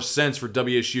lot more sense for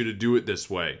WSU to do it this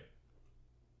way.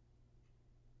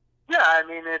 Yeah, I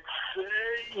mean, it's,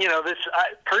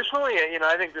 personally,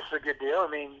 I think this is a good deal.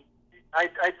 I mean,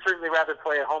 I'd certainly rather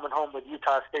play at home and home with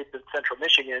Utah State than Central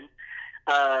Michigan.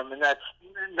 And that's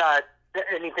not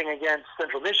anything against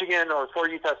Central Michigan or for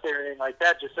Utah State or anything like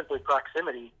that, just simply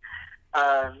proximity.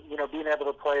 Being able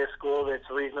to play a school that's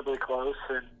reasonably close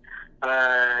and,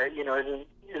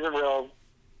 isn't real,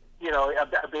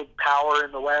 a big power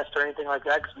in the West or anything like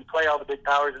that, because we play all the big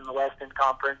powers in the West in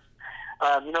conference.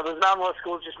 Those Mountain West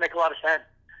schools just make a lot of sense.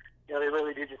 They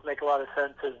really do just make a lot of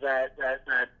sense as that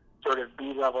sort of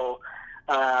B-level,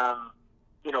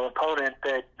 opponent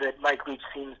that Mike Leach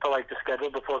seems to like to schedule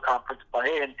before conference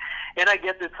play. And I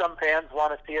get that some fans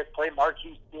want to see us play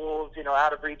marquee schools,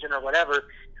 out of region or whatever.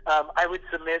 I would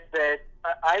submit that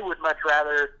I would much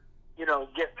rather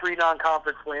get 3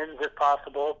 non-conference wins if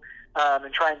possible,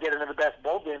 and try and get into the best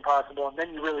bowl game possible, and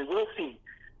then you really will see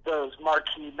those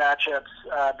marquee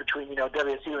matchups between,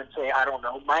 WSU and, say, I don't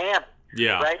know, Miami.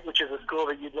 Yeah. Right? Which is a school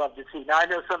that you'd love to see. Now, I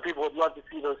know some people would love to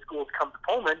see those schools come to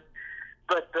Pullman,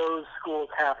 but those schools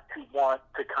have to want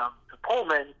to come to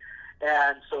Pullman,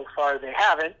 and so far they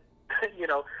haven't.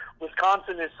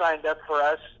 Wisconsin has signed up for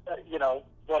us,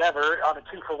 whatever, on a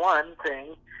 2-for-1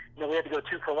 thing. We had to go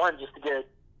 2-for-1 just to get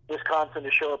Wisconsin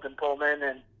to show up in Pullman,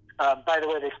 and by the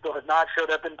way, they still have not showed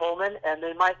up in Pullman, and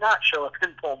they might not show up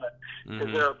in Pullman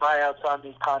because there are buyouts on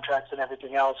these contracts and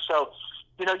everything else. So,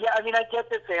 I get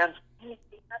that fans.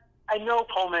 I know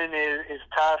Pullman is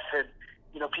tough, and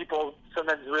people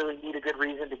sometimes really need a good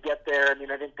reason to get there.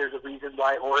 I think there's a reason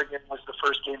why Oregon was the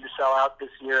first game to sell out this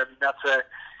year. That's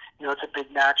it's a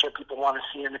big matchup. People want to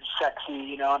see them. It's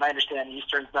sexy, and I understand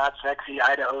Eastern's not sexy,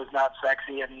 Idaho's not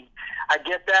sexy. I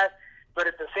get that, but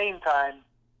at the same time,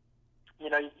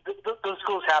 those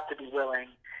schools have to be willing,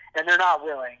 and they're not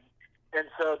willing. And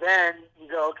so then you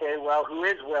go, okay, well, who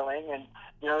is willing? And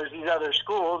there's these other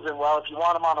schools, and well, if you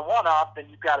want them on a one-off, then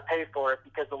you've got to pay for it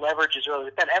because the leverage is really.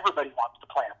 Then everybody wants to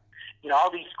play them. All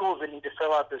these schools that need to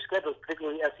fill out their schedules,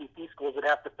 particularly SEC schools that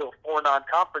have to fill 4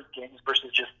 non-conference games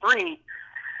versus just 3.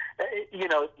 You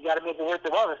got to make it worth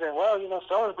the while. They're saying, well,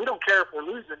 so we don't care if we're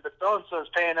losing, but so-and-so is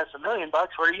paying us $1 million. What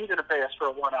are you going to pay us for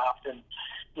a one-off? And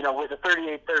with a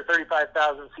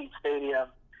 35,000 seat stadium,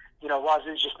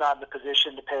 Wazoo's just not in the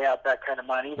position to pay out that kind of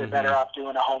money. They're better off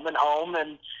doing a home and home,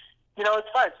 and it's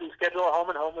fine. So you schedule a home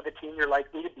and home with a team you're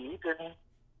likely to beat, and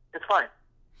it's fine.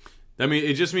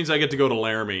 It just means I get to go to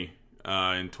Laramie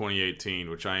in 2018,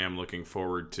 which I am looking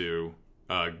forward to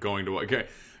going to. Okay,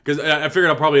 because I figured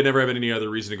I'll probably never have any other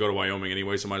reason to go to Wyoming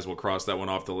anyway, so might as well cross that one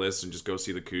off the list and just go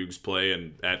see the Cougs play.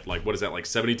 And at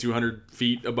 7,200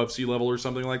 feet above sea level or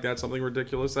something like that, something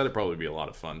ridiculous. That'd probably be a lot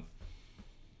of fun.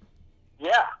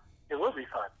 Yeah, it will be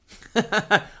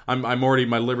fun.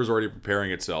 My liver's already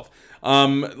preparing itself.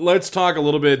 Let's talk a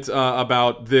little bit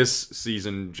about this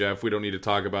season, Jeff. We don't need to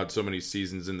talk about so many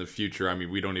seasons in the future.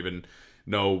 We don't even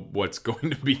know what's going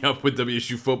to be up with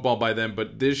WSU football by then.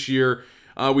 But this year,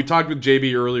 we talked with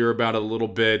J.B. earlier about it a little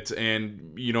bit,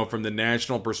 and from the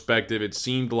national perspective, it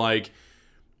seemed like,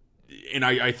 and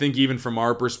I think even from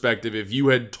our perspective, if you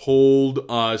had told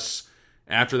us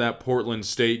after that Portland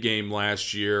State game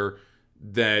last year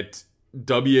that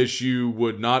WSU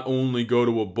would not only go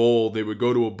to a bowl, they would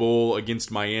go to a bowl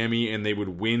against Miami and they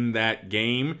would win that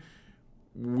game,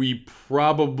 we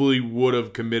probably would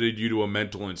have committed you to a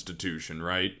mental institution,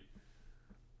 right?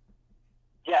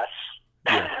 Yes.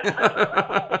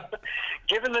 Yeah.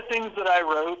 Given the things that I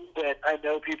wrote that I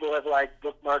know people have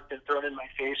bookmarked and thrown in my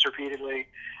face repeatedly,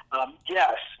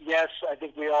 yes, I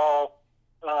think we all,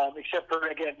 except for,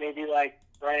 again, maybe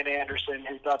Brian Anderson,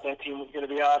 who thought that team was going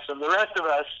to be awesome. The rest of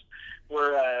us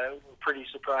were pretty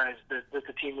surprised that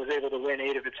the team was able to win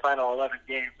 8 of its final 11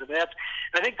 games. And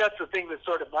I think that's the thing that's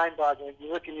sort of mind-boggling.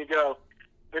 You look and you go,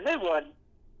 and they won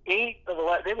 8 of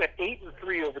 11. They went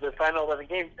 8-3 over their final 11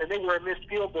 games, and they were a missed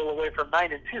field goal away from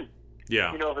 9-2.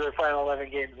 Yeah. Over their final 11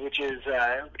 games, which is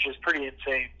pretty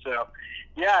insane. So,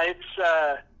 yeah, it's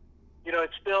it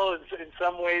still in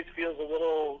some ways feels a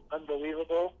little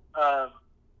unbelievable.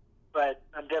 But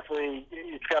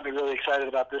it's got me really excited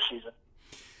about this season.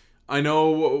 I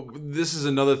know this is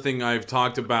another thing I've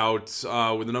talked about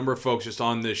with a number of folks just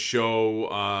on this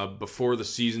show before the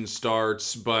season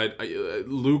starts, but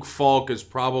Luke Falk is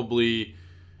probably,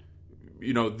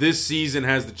 this season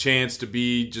has the chance to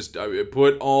be just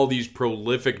put all these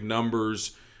prolific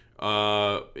numbers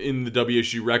in the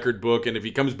WSU record book, and if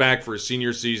he comes back for a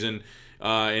senior season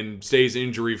and stays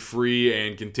injury-free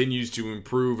and continues to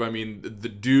improve, the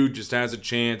dude just has a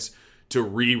chance to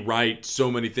rewrite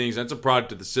so many things. That's a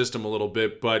product of the system a little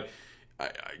bit, but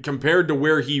compared to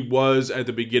where he was at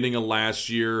the beginning of last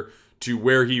year to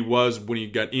where he was when he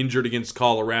got injured against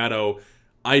Colorado,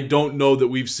 I don't know that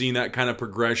we've seen that kind of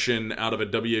progression out of a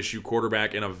WSU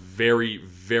quarterback in a very,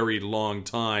 very long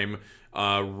time,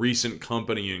 recent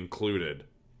company included.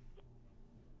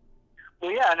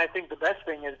 Well, yeah, and I think the best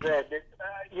thing is that,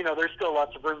 there's still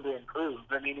lots of room to improve.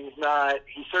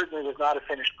 He certainly was not a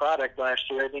finished product last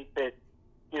year. I think that,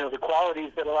 the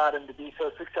qualities that allowed him to be so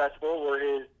successful were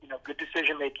his, good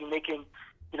decision-making, making,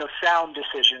 sound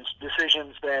decisions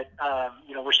that,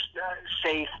 were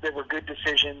safe, that were good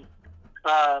decisions.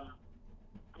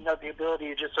 The ability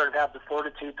to just sort of have the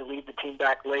fortitude to lead the team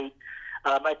back late.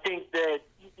 I think that,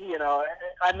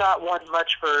 I'm not one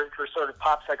much for sort of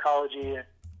pop psychology and,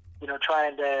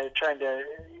 trying to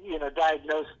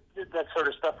diagnose that sort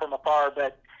of stuff from afar.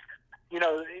 But,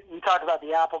 we talk about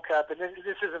the Apple Cup, and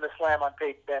this isn't a slam on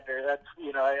Peyton Bender. That's,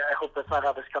 I hope that's not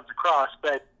how this comes across.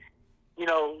 But,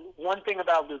 one thing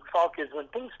about Luke Falk is when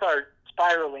things start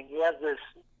spiraling, he has this,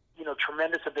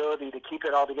 tremendous ability to keep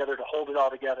it all together, to hold it all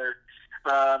together,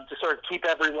 to sort of keep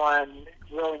everyone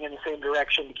rowing in the same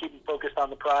direction, to keep them focused on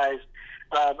the prize.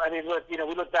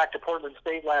 We look back to Portland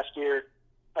State last year.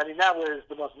 That was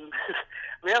the most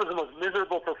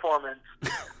miserable performance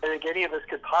I think any of us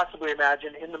could possibly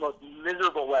imagine, in the most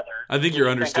miserable weather. I think you're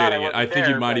understating it. I think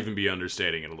you might even be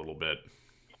understating it a little bit.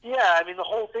 Yeah, the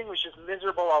whole thing was just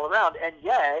miserable all around, and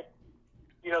yet,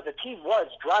 the team was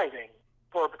driving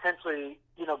for a potentially,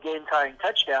 game-tying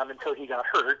touchdown until he got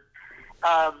hurt.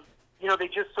 They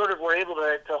just sort of were able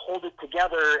to hold it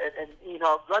together, and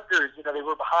Rutgers, they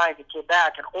were behind and came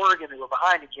back, and Oregon, they were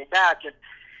behind and came back, and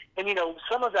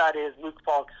some of that is Luke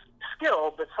Falk's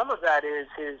skill, but some of that is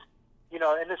his,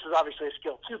 and this is obviously a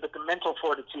skill too, but the mental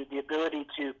fortitude, the ability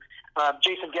to,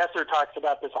 Jason Gesser talks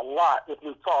about this a lot with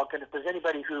Luke Falk, and if there's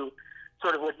anybody who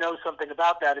sort of would know something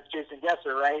about that, it's Jason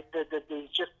Gesser, right? That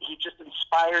he just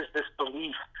inspires this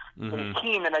belief in his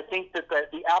team, and I think that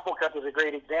the Apple Cup is a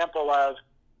great example of,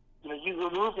 you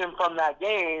remove him from that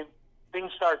game,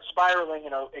 things start spiraling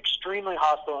in an extremely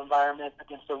hostile environment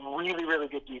against a really, really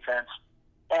good defense.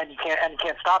 And you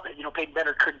can't stop it. Peyton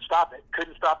Bender couldn't stop it.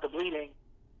 Couldn't stop the bleeding,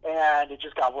 and it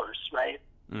just got worse, right?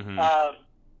 Mm-hmm.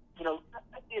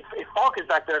 If Falk is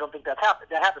back there, I don't think that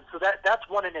happens. So that's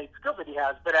one innate skill that he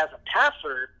has. But as a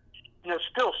passer,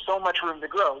 still so much room to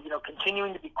grow.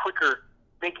 Continuing to be quicker,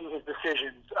 making his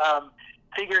decisions,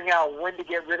 figuring out when to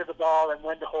get rid of the ball and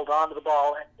when to hold on to the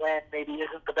ball, and when maybe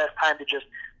isn't the best time to just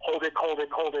hold it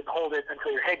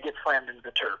until your head gets slammed into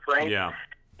the turf, right? Yeah.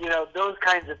 Those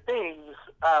kinds of things,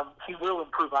 he will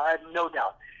improve on. I have no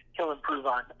doubt he'll improve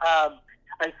on.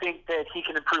 I think that he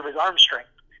can improve his arm strength.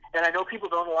 And I know people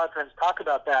don't a lot of times talk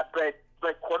about that, but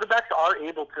quarterbacks are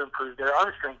able to improve their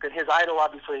arm strength. And his idol,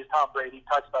 obviously, is Tom Brady. He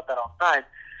talks about that all the time.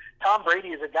 Tom Brady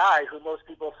is a guy who most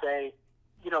people say,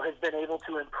 has been able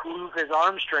to improve his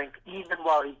arm strength even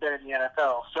while he's been in the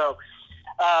NFL. So,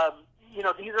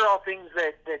 these are all things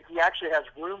that he actually has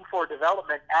room for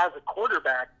development as a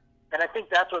quarterback. And I think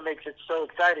that's what makes it so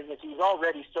exciting, is he's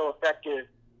already so effective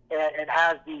and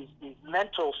has these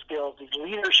mental skills, these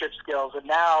leadership skills, and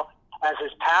now as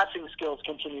his passing skills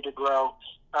continue to grow,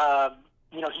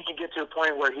 he can get to a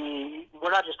point where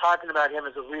we're not just talking about him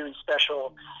as a really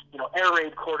special, air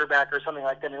raid quarterback or something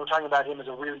like that. We're talking about him as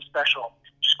a really special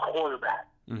just quarterback.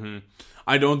 Mm-hmm.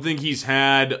 I don't think he's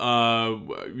had, maybe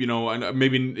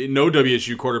no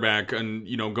WSU quarterback, and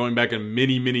going back in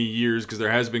many, many years, because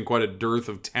there has been quite a dearth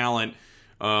of talent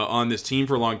on this team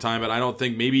for a long time. But I don't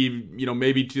think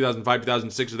maybe 2005,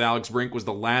 2006 with Alex Brink was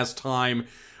the last time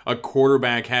a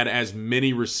quarterback had as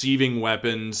many receiving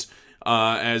weapons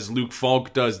as Luke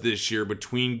Falk does this year,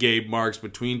 between Gabe Marks,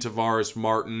 between Tavares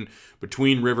Martin,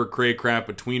 between River Craycraft,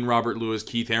 between Robert Lewis,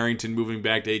 Keith Harrington moving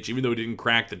back to H, even though he didn't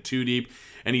crack the two deep.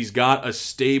 And he's got a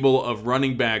stable of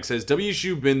running backs. Has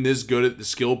WSU been this good at the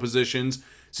skill positions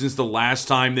since the last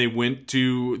time they went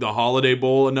to the Holiday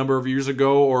Bowl a number of years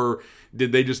ago? Or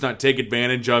did they just not take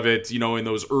advantage of it, in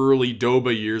those early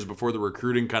Doba years before the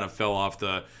recruiting kind of fell off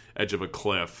the edge of a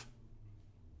cliff?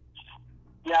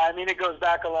 Yeah, it goes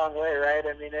back a long way, right?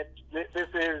 This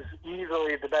is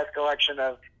easily the best collection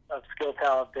of skill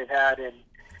talent they've had in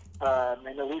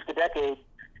at least a decade.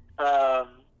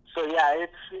 So yeah,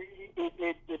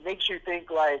 it makes you think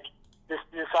like this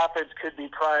offense could be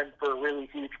primed for a really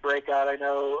huge breakout. I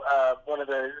know one of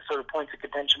the sort of points of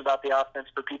contention about the offense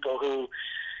for people who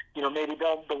maybe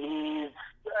don't believe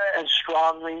as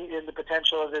strongly in the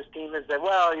potential of this team is that,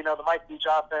 the Mike Beach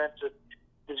offense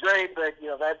is great, but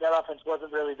that offense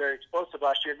wasn't really very explosive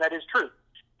last year, and that is true.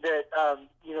 That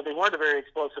they weren't a very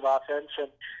explosive offense, and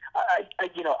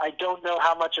I don't know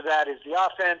how much of that is the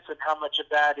offense and how much of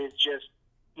that is just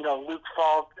Luke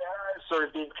Falk sort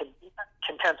of being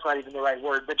content's not even the right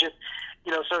word, but just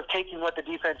sort of taking what the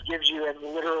defense gives you and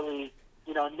literally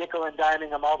nickel and diming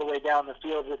them all the way down the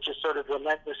field with just sort of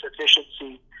relentless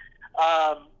efficiency.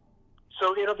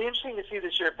 So it'll be interesting to see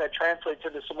this year if that translates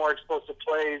into some more explosive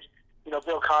plays.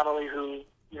 Bill Connolly, who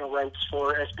writes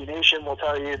for SB Nation, will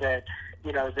tell you that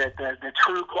that the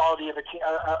true quality of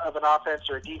an offense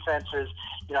or a defense is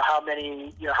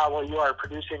how well you are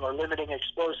producing or limiting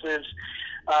explosives.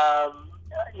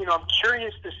 I'm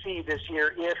curious to see this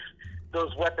year if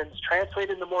those weapons translate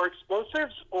into more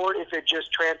explosives, or if it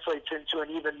just translates into an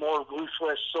even more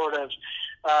ruthless sort of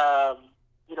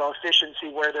efficiency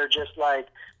where they're just like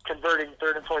converting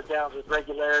third and fourth downs with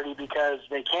regularity because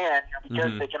they can,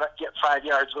 because they can get 5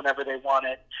 yards whenever they want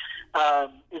it.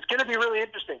 It's going to be really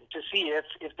interesting to see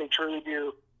if they truly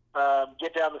do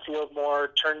get down the field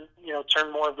more, turn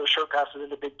more of those short passes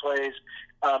into big plays,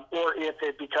 or if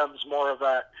it becomes more of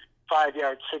a 5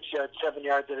 yards, 6 yards, 7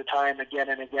 yards at a time, again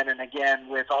and again and again,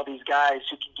 with all these guys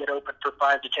who can get open for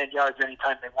 5 to 10 yards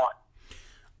anytime they want.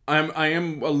 I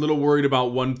am a little worried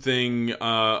about one thing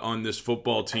on this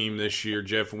football team this year,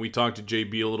 Jeff, and we talked to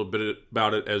J.B. a little bit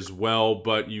about it as well,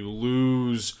 but you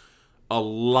lose a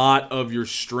lot of your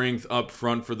strength up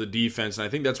front for the defense, and I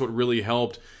think that's what really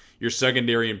helped your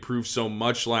secondary improve so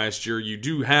much last year. You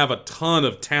do have a ton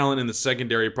of talent in the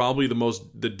secondary, probably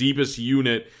the deepest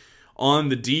unit on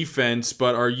the defense,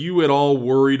 but are you at all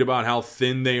worried about how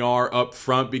thin they are up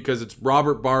front? Because it's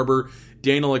Robert Barber,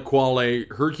 Daniel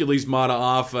Equale, Hercules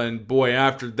Mataafa, and boy,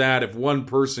 after that, if one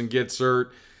person gets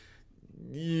hurt,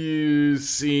 you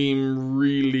seem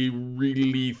really,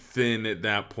 really thin at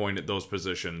that point at those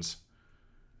positions.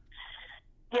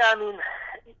 Yeah, I mean,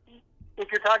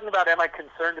 if you're talking about am I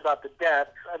concerned about the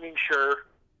depth, I mean, sure.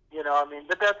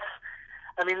 But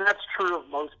that's true of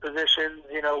most positions,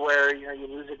 where, you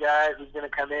lose a guy who's going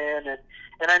to come in.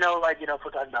 And I know, if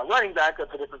we're talking about running back,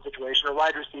 that's a different situation. Or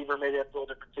wide receiver, maybe that's a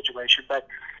little different situation. But,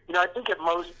 I think at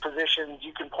most positions,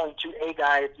 you can point to a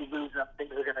guy. If you lose them,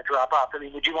 things are going to drop off. I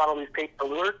mean, would you want to lose Peyton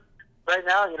Ballure right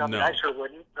now? No. I sure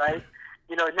wouldn't, right?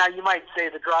 Now you might say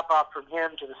the drop-off from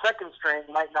him to the second string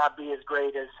might not be as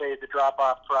great as, say, the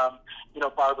drop-off from,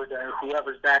 Barber to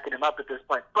whoever's backing him up at this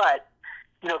point. But,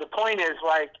 the point is,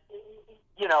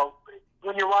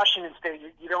 when you're Washington State,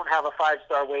 you don't have a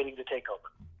 5-star waiting to take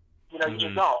over. You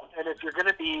just don't. And if you're going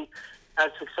to be as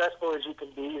successful as you can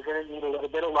be, you're going to need a little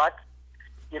bit of luck.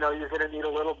 You're going to need a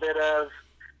little bit of,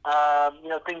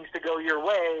 things to go your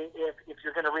way if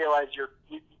you're going to realize your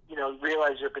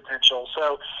potential.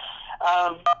 So,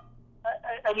 on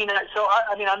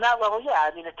that level, yeah,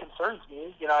 it concerns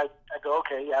me. I go,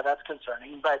 okay, yeah, that's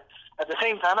concerning. But at the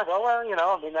same time, I go, well,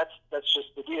 that's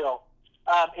just the deal.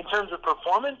 In terms of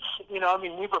performance,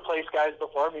 we've replaced guys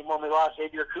before. When we lost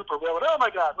Xavier Cooper, we went, oh my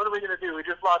God, what are we going to do? We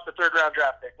just lost the 3rd-round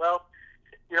draft pick. Well,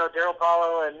 Daryl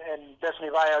Paulo and Destiny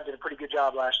Vaya did a pretty good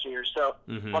job last year. So,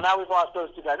 well, now we've lost those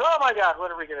two guys. Oh my God,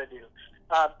 what are we going to do?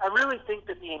 I really think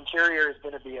that the interior is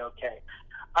going to be okay.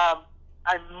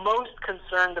 I'm most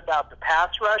concerned about the pass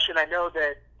rush, and I know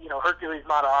that, Hercules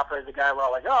Mataafa is a guy we're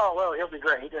all like, oh, well, he'll be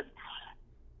great. And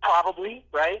probably,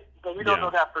 right? But we don't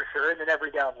know that for sure in an every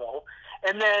down role.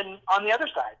 And then on the other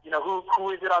side, who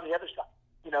is it on the other side?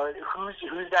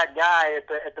 Who's that guy at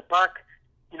the buck,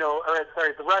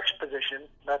 the rush position?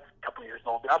 That's a couple of years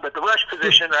old now, but the rush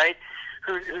position, right?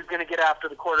 Who's going to get after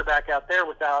the quarterback out there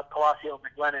without Palacio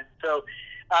McGlennon? So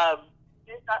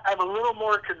I'm a little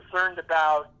more concerned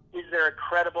about, is there a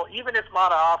credible, even if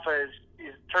Mataafa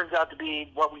turns out to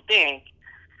be what we think,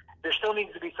 there still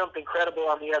needs to be something credible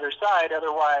on the other side.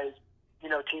 Otherwise,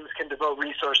 teams can devote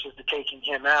resources to taking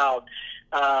him out.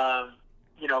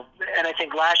 And I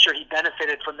think last year he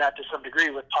benefited from that to some degree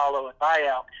with Paulo and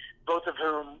Buyout, both of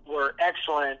whom were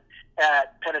excellent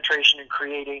at penetration and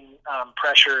creating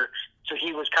pressure. So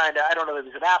he was kind of, I don't know if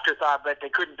it was an afterthought, but they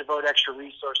couldn't devote extra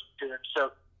resources to him. So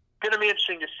it's going to be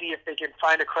interesting to see if they can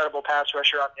find a credible pass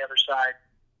rusher on the other side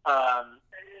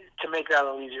to make that a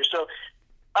little easier. So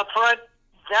up front,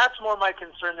 that's more my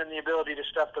concern than the ability to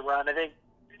stuff the run. I think,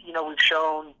 we've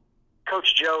shown,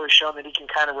 Coach Joe has shown that he can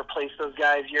kind of replace those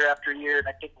guys year after year, and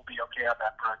I think we'll be okay on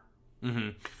that front. Mm-hmm.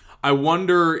 I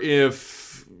wonder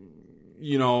if,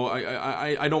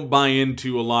 I don't buy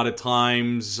into a lot of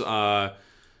times, the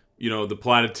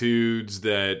platitudes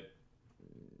that,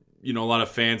 a lot of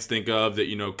fans think of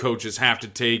that, coaches have to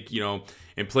take,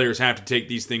 and players have to take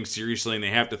these things seriously and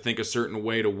they have to think a certain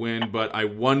way to win. But I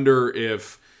wonder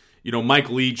if, Mike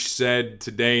Leach said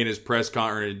today in his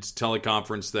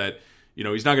teleconference that,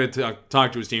 he's not going to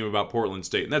talk to his team about Portland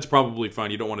State. And that's probably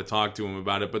fine. You don't want to talk to him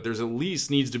about it. But there's at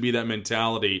least needs to be that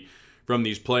mentality from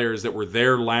these players that were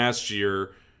there last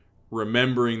year,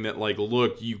 remembering that,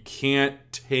 look, you can't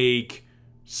take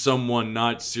someone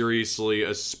not seriously,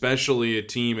 especially a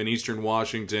team in Eastern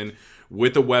Washington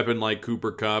with a weapon like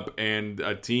Cooper Kupp and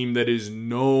a team that is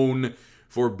known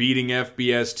for beating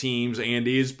FBS teams and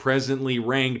is presently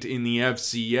ranked in the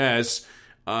FCS.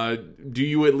 Do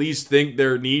you at least think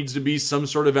there needs to be some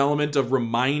sort of element of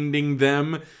reminding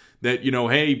them that,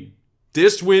 hey,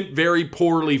 this went very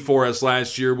poorly for us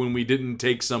last year when we didn't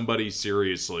take somebody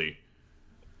seriously?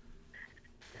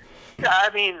 Yeah,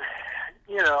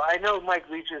 I know Mike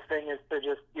Leach's thing is to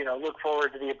just, look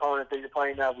forward to the opponent that you're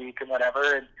playing that week and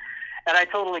whatever, and I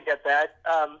totally get that.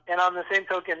 And on the same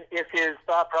token, if his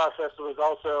thought process was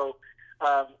also,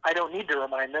 I don't need to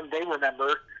remind them, they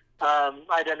remember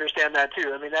I'd understand that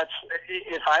too. I mean,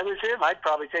 if I was him, I'd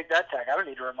probably take that tack. I don't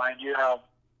need to remind you how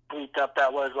bleeped up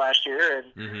that was last year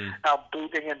and how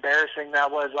bleeping embarrassing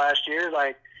that was last year.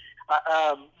 Like,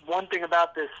 one thing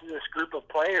about this group of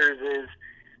players is,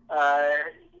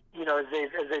 you know, as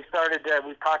they've started,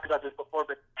 we've talked about this before,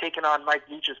 but taking on Mike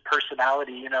Leach's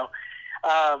personality, you know,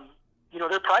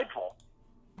 they're prideful.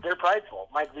 They're prideful.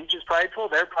 Mike Leach is prideful.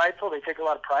 They're prideful. They take a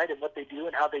lot of pride in what they do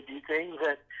and how they do things.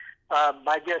 And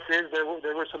my guess is there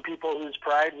were some people whose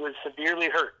pride was severely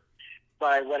hurt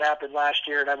by what happened last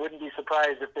year, and I wouldn't be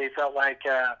surprised if they felt like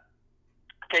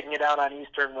taking it out on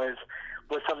Eastern was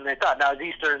something they thought. Now, is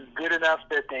Eastern good enough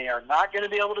that they are not going to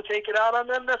be able to take it out on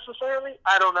them necessarily?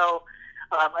 I don't know.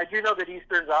 I do know that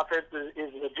Eastern's offense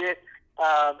is legit,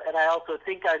 and I also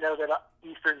think I know that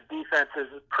Eastern's defense is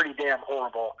pretty damn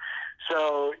horrible.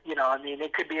 So, you know, I mean,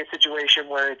 it could be a situation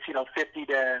where it's, 50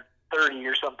 to 30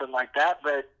 or something like that,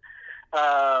 but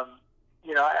I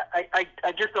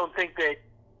just don't think that,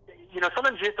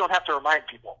 sometimes you just don't have to remind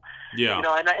people. Yeah.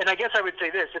 And I guess I would say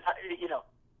this,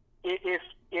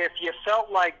 if you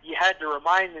felt like you had to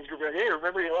remind these groups, hey,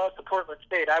 remember you lost to Portland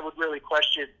State, I would really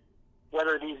question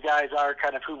whether these guys are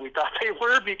kind of who we thought they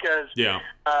were, because,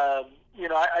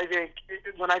 I think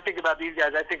when I think about these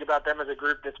guys, I think about them as a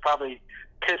group that's probably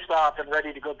pissed off and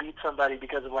ready to go beat somebody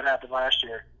because of what happened last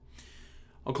year.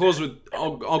 I'll close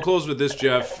with this,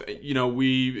 Jeff.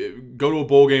 We go to a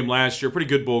bowl game last year, pretty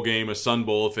good bowl game, a Sun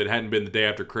Bowl, if it hadn't been the day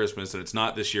after Christmas, and it's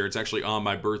not this year. It's actually on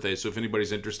my birthday, so if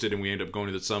anybody's interested and we end up going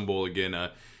to the Sun Bowl again,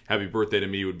 happy birthday to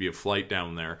me would be a flight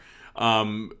down there.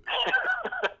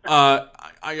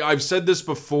 I've said this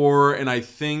before, and I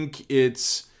think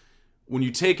it's when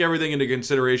you take everything into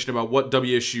consideration about what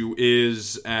WSU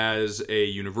is as a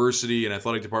university, an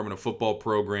athletic department, a football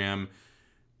program,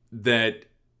 that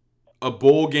a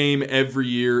bowl game every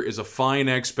year is a fine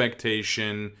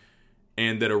expectation,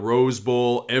 and that a Rose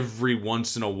Bowl every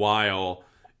once in a while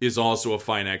is also a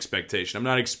fine expectation. I'm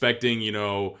not expecting,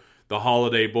 the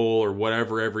Holiday Bowl or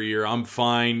whatever every year. I'm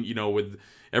fine, with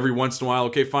every once in a while,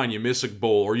 okay, fine, you miss a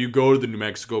bowl, or you go to the New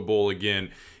Mexico Bowl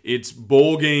again. It's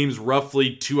bowl games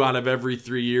roughly 2 out of every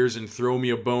 3 years, and throw me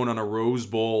a bone on a Rose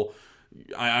Bowl,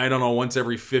 I don't know, once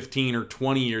every 15 or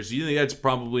 20 years. Do you think that's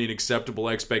probably an acceptable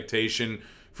expectation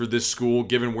for this school,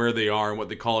 given where they are and what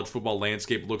the college football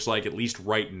landscape looks like, at least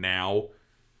right now?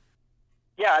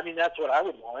 Yeah, I mean, that's what I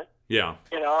would want. Yeah.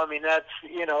 That's,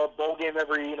 a bowl game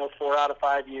every, 4 out of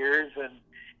 5 years, and,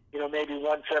 maybe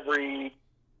once every,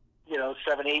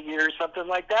 7-8 years, something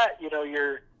like that.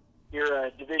 You're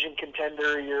a division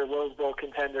contender, you're a Rose Bowl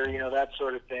contender, that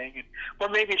sort of thing. Or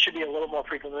maybe it should be a little more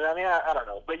frequent. I mean, I don't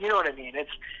know. But you know what I mean.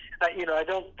 It's, I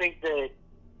don't think that,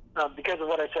 because of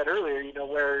what I said earlier,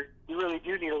 where you really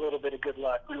do need a little bit of good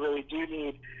luck. We really do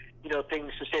need,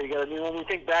 things to stay together. I mean, when we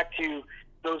think back to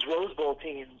those Rose Bowl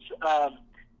teams,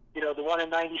 the one in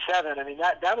 '97, I mean,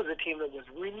 that was a team that was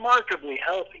remarkably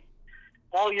healthy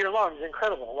all year long. It was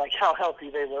incredible, like how healthy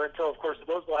they were, until, of course,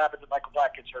 the Rose Bowl happened and Michael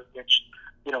Black gets hurt, which,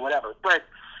 whatever. But,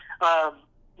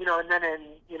 and then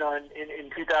in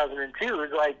 2002, it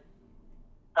was like,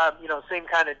 same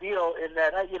kind of deal in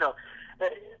that,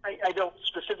 I don't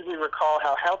specifically recall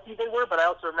how healthy they were, but I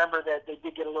also remember that they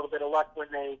did get a little bit of luck when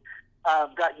they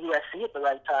got USC at the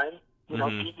right time. They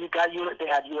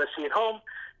had USC at home.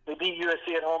 They beat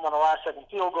USC at home on the last-second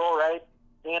field goal, right?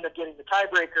 They end up getting the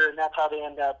tiebreaker, and that's how they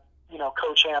end up,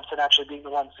 co-champs and actually being the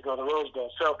ones to go to the Rose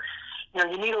Bowl. So,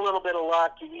 you need a little bit of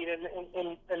luck. You need,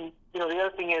 and the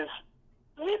other thing is,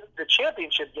 with the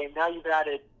championship game, now you've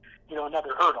added,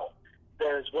 another hurdle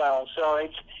there as well. So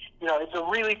it's a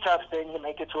really tough thing to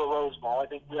make it to a Rose Bowl. I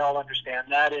think we all understand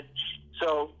that. And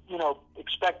so,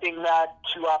 expecting that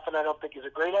too often I don't think is a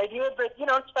great idea, but,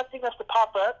 expecting us to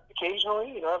pop up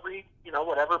occasionally, every,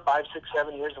 5, 6,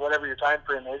 7 years, whatever your time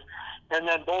frame is. And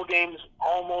then bowl games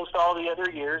almost all the other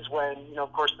years when,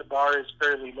 of course, the bar is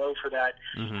fairly low for that.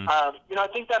 Mm-hmm. I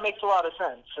think that makes a lot of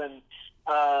sense. And,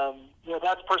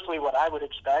 that's personally what I would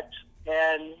expect.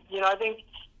 And, I think,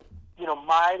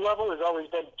 my level has always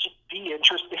been just be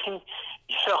interesting.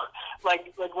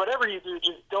 Like whatever you do,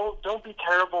 just don't be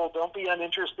terrible. Don't be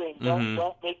uninteresting. Mm-hmm.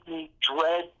 Don't make me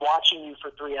dread watching you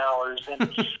for 3 hours. And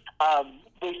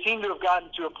they seem to have gotten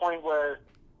to a point where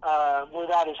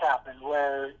that has happened,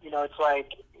 where, it's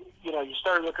like, you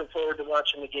start looking forward to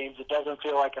watching the games. It doesn't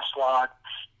feel like a slog.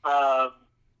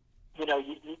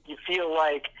 You feel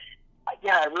like,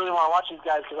 I really want to watch these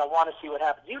guys because I want to see what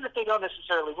happens, even if they don't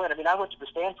necessarily win. I mean, I went to the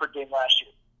Stanford game last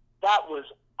year. That was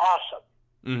awesome.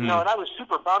 Mm-hmm. And I was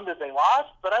super bummed that they lost,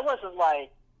 but I wasn't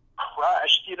like,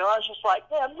 crushed. I was just like,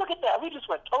 man, look at that. We just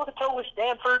went toe-to-toe with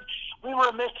Stanford. We were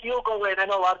a missed field goal away. And I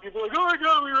know a lot of people are like, oh, my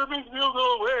God, we were a missed field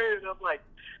goal away. And I'm like,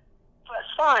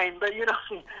 that's fine. But,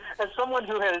 as someone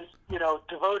who has,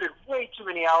 devoted way too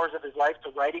many hours of his life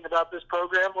to writing about this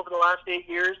program over the last 8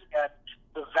 years, and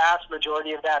the vast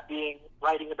majority of that being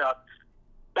writing about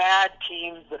bad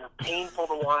teams that are painful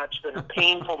to watch, that are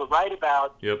painful to write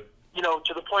about, Yep.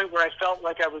 To the point where I felt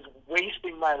like I was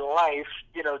wasting my life,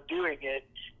 doing it.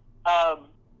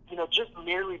 Just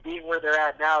merely being where they're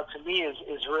at now, to me,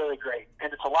 is really great.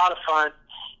 And it's a lot of fun.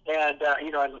 And,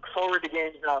 I look forward to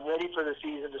games now. I'm ready for the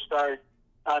season to start.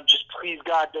 Just please,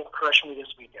 God, don't crush me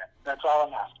this weekend. That's all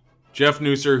I'm asking. Jeff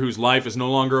Nusser, whose life is no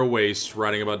longer a waste,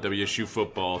 writing about WSU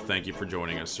football. Thank you for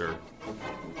joining us, sir.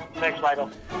 Thanks,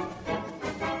 Michael.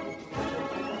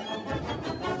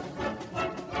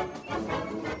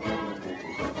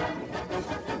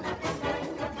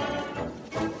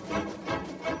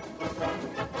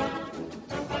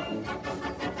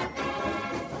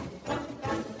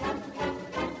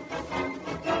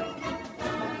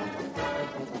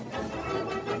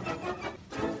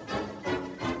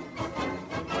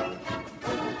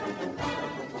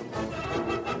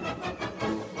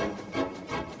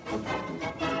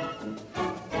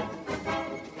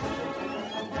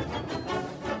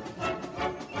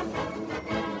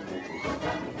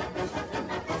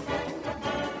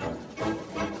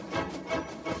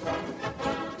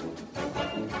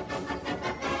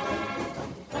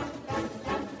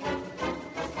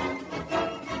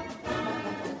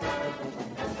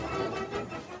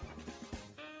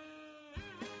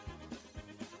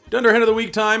 Dunderhead of the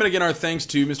Week time, and again, our thanks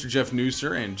to Mr. Jeff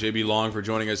Nusser and J.B. Long for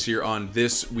joining us here on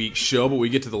this week's show, but we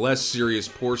get to the less serious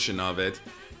portion of it.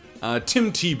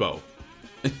 Tim Tebow.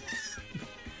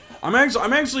 I'm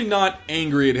actually not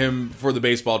angry at him for the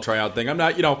baseball tryout thing. I'm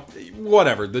not,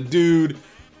 whatever. The dude,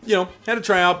 had a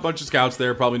tryout, bunch of scouts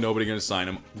there, probably nobody going to sign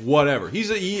him. Whatever.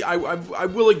 I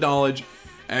will acknowledge,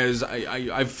 as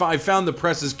I found the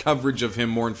press's coverage of him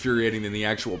more infuriating than the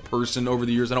actual person over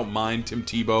the years. I don't mind Tim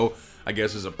Tebow, I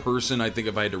guess, as a person. I think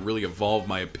if I had to really evolve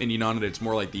my opinion on it, it's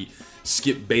more like the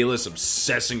Skip Bayless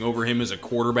obsessing over him as a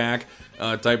quarterback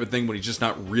type of thing, when he's just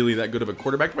not really that good of a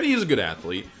quarterback, but he is a good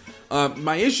athlete.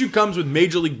 My issue comes with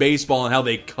Major League Baseball and how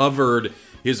they covered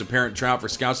his apparent tryout for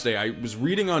scouts today. I was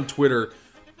reading on Twitter,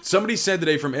 somebody said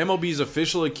today from MLB's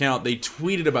official account, they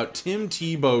tweeted about Tim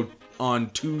Tebow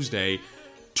on Tuesday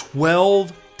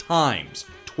 12 times.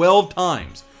 12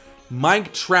 times.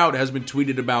 Mike Trout has been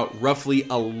tweeted about roughly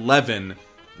 11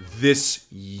 this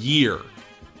year.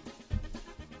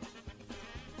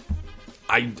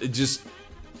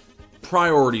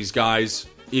 Priorities, guys.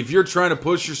 If you're trying to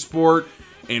push your sport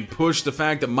and push the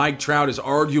fact that Mike Trout is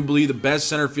arguably the best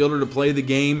center fielder to play the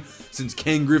game since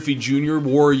Ken Griffey Jr.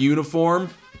 wore a uniform,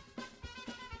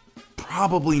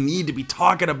 probably need to be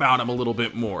talking about him a little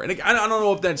bit more. And I don't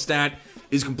know if that stat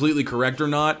is completely correct or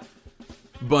not,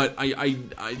 but I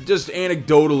just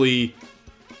anecdotally,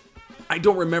 I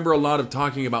don't remember a lot of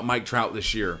talking about Mike Trout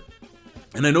this year.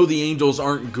 And I know the Angels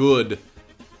aren't good,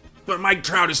 but Mike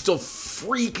Trout is still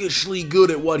freakishly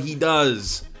good at what he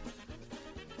does.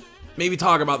 Maybe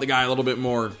talk about the guy a little bit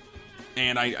more.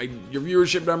 And your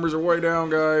viewership numbers are way down,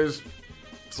 guys.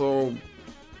 So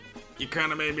you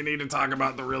kind of maybe need to talk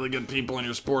about the really good people in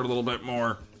your sport a little bit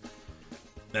more.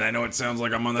 And I know it sounds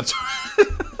like I'm on the...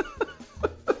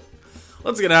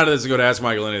 Let's get out of this and go to Ask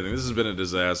Michael Anything. This has been a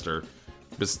disaster.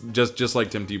 Just like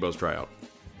Tim Tebow's tryout.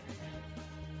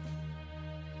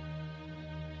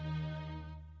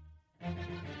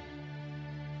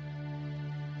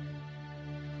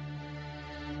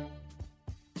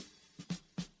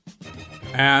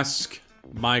 Ask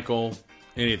Michael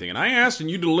Anything. And I asked and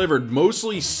you delivered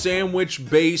mostly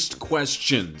sandwich-based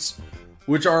questions,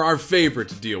 which are our favorite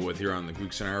to deal with here on the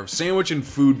Cougs Center. Sandwich and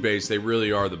food-based, they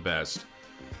really are the best.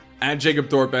 At Jacob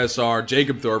Thorpe SR,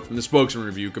 Jacob Thorpe from the Spokesman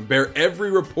Review, compare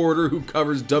every reporter who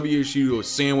covers WSU to a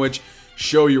sandwich.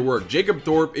 Show your work. Jacob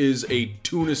Thorpe is a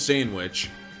tuna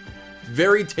sandwich.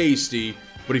 Very tasty,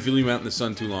 but if you leave him out in the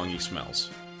sun too long, he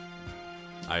smells.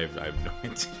 I have no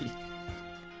idea.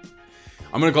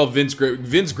 I'm going to call Vince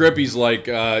Grippy's like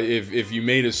if you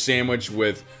made a sandwich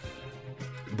with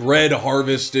bread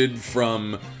harvested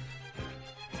from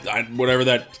whatever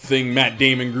that thing Matt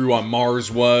Damon grew on Mars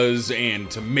was,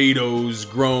 and tomatoes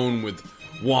grown with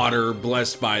water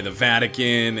blessed by the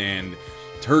Vatican, and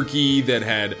turkey that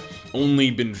had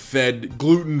only been fed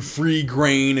gluten-free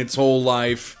grain its whole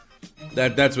life.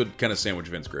 That's what kind of sandwich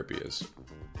Vince Grippy is.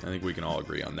 I think we can all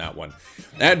agree on that one.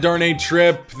 At Darnay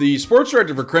Trip, the sports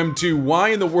director for Creme 2, why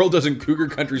in the world doesn't Cougar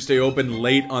Country stay open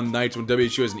late on nights when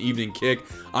WSU has an evening kick?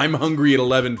 I'm hungry at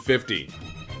 11:50.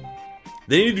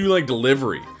 They need to do like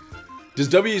delivery.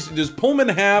 Does Pullman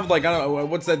have like, I don't know,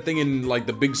 what's that thing in like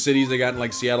the big cities they got in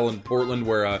like Seattle and Portland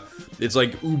where it's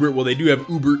like Uber? Well, they do have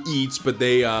Uber Eats, but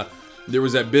there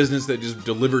was that business that just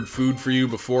delivered food for you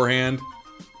beforehand.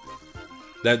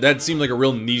 That seemed like a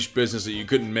real niche business that you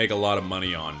couldn't make a lot of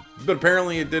money on. But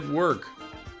apparently it did work.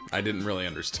 I didn't really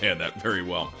understand that very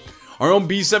well. Our own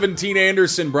B17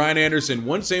 Anderson, Brian Anderson,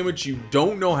 one sandwich you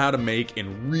don't know how to make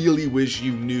and really wish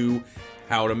you knew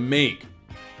how to make.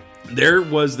 There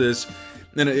was this,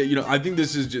 and I think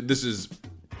this is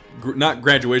not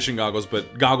graduation goggles,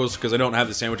 but goggles because I don't have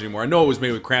the sandwich anymore. I know it was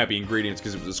made with crappy ingredients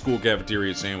because it was a school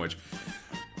cafeteria sandwich.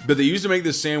 But they used to make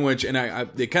this sandwich, and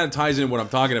it kind of ties in what I'm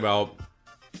talking about,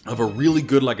 of a really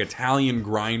good like Italian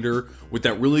grinder with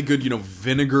that really good,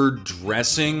 vinegar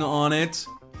dressing on it.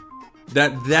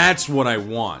 That's what I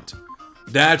want.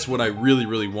 That's what I really,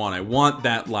 really want. I want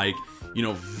that like,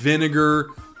 vinegar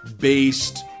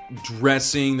based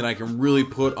dressing that I can really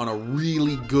put on a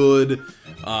really good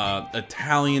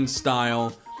Italian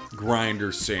style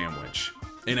grinder sandwich.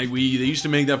 And they used to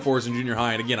make that for us in junior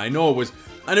high. And again, I know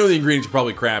the ingredients are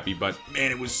probably crappy, but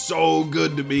man, it was so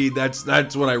good to me. That's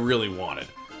what I really wanted.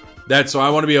 So I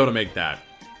want to be able to make that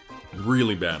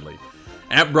really badly.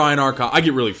 At Brian R. Cobb, I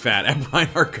get really fat. At Brian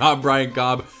R. Cobb, Brian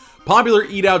Cobb, popular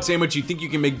eat out sandwich you think you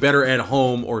can make better at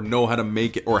home or know how to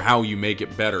make it or how you make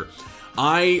it better.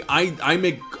 I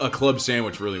make a club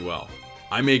sandwich really well.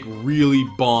 I make really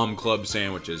bomb club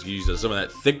sandwiches. You use some of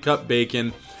that thick cut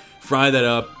bacon, fry that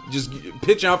up, just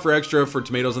pitch out for extra for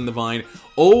tomatoes on the vine.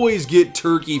 Always get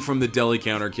turkey from the deli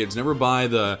counter, kids. Never buy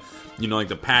the like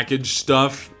the packaged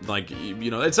stuff. Like,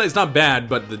 it's not bad,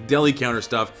 but the deli counter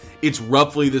stuff, it's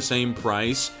roughly the same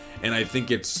price, and I think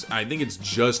it's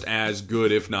just as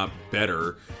good, if not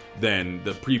better, than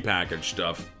the prepackaged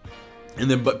stuff. And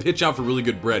then, but pitch out for really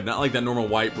good bread, not like that normal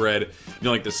white bread,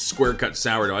 like the square cut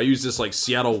sourdough. I use this like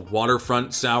Seattle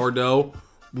waterfront sourdough,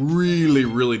 really,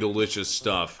 really delicious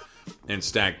stuff, and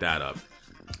stack that up.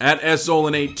 At S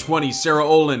Olin 820, Sarah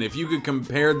Olin, if you could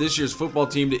compare this year's football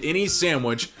team to any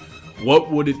sandwich,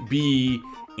 what would it be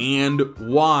and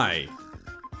why?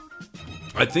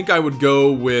 I think I would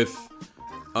go with,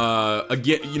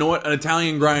 again, an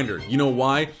Italian grinder. You know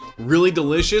why? Really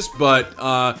delicious, but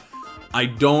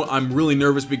I'm really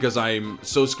nervous because I'm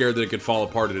so scared that it could fall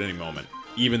apart at any moment,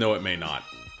 even though it may not.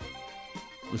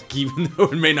 Even though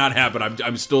it may not happen,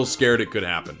 I'm still scared it could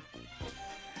happen.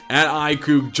 At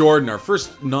iCoog Jordan, our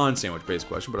first non-sandwich based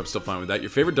question, but I'm still fine with that. Your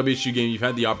favorite WSU game you've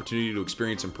had the opportunity to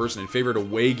experience in person, and favorite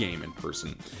away game in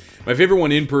person. My favorite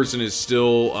one in person is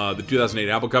still the 2008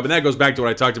 Apple Cup, and that goes back to what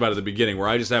I talked about at the beginning, where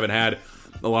I just haven't had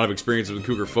a lot of experience with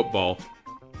Cougar football.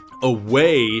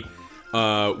 Away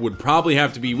would probably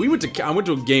have to be. I went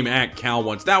to a game at Cal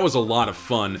once. That was a lot of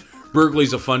fun.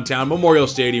 Berkeley's a fun town. Memorial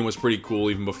Stadium was pretty cool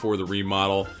even before the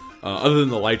remodel. Other than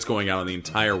the lights going out on the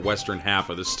entire western half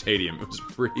of the stadium, it was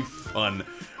pretty fun.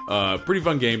 Pretty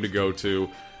fun game to go to.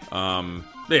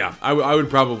 Yeah, I would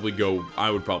probably go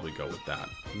with that.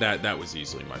 That was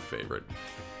easily my favorite.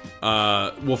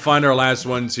 We'll find our last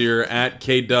ones here. At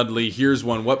K Dudley, here's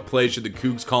one. What play should the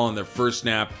Cougs call on their first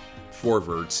snap?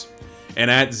 Forwards. And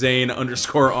at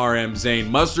Zane_RM, Zane,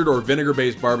 mustard or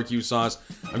vinegar-based barbecue sauce.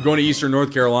 I'm going to Eastern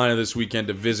North Carolina this weekend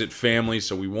to visit family,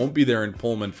 so we won't be there in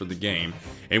Pullman for the game.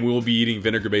 And we will be eating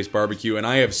vinegar-based barbecue. And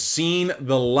I have seen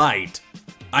the light.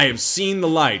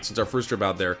 Since our first trip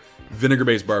out there.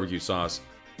 Vinegar-based barbecue sauce.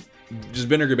 Just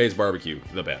vinegar-based barbecue,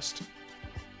 the best.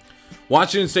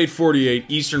 Washington State 48,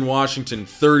 Eastern Washington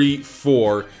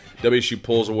 34. WSU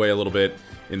pulls away a little bit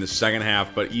in the second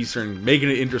half, but Eastern making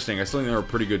it interesting. I still think they're a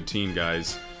pretty good team,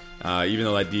 guys. Even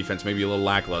though that defense may be a little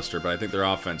lackluster, but I think their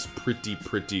offense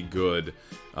pretty good,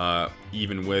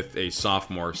 even with a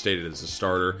sophomore stated as a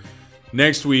starter.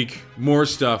 Next week, more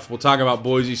stuff. We'll talk about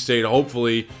Boise State,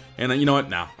 hopefully. And you know what?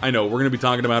 Now, I know we're going to be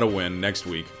talking about a win next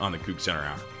week on the Cougs Center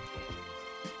Hour.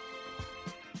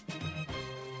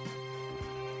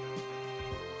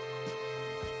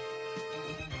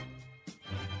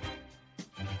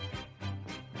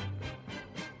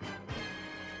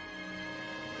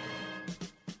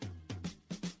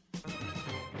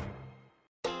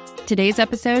 Today's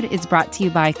episode is brought to you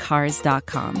by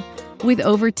Cars.com. With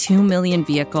over 2 million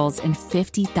vehicles and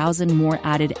 50,000 more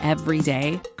added every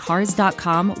day,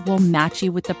 Cars.com will match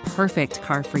you with the perfect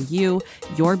car for you,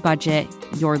 your budget,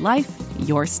 your life,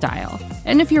 your style.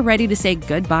 And if you're ready to say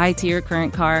goodbye to your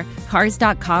current car,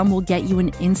 Cars.com will get you an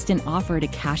instant offer to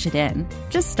cash it in.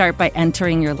 Just start by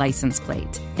entering your license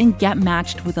plate and get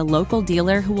matched with a local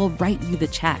dealer who will write you the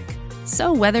check.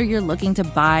 So whether you're looking to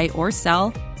buy or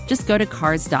sell, just go to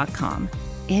Cars.com.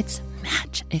 It's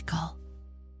magical.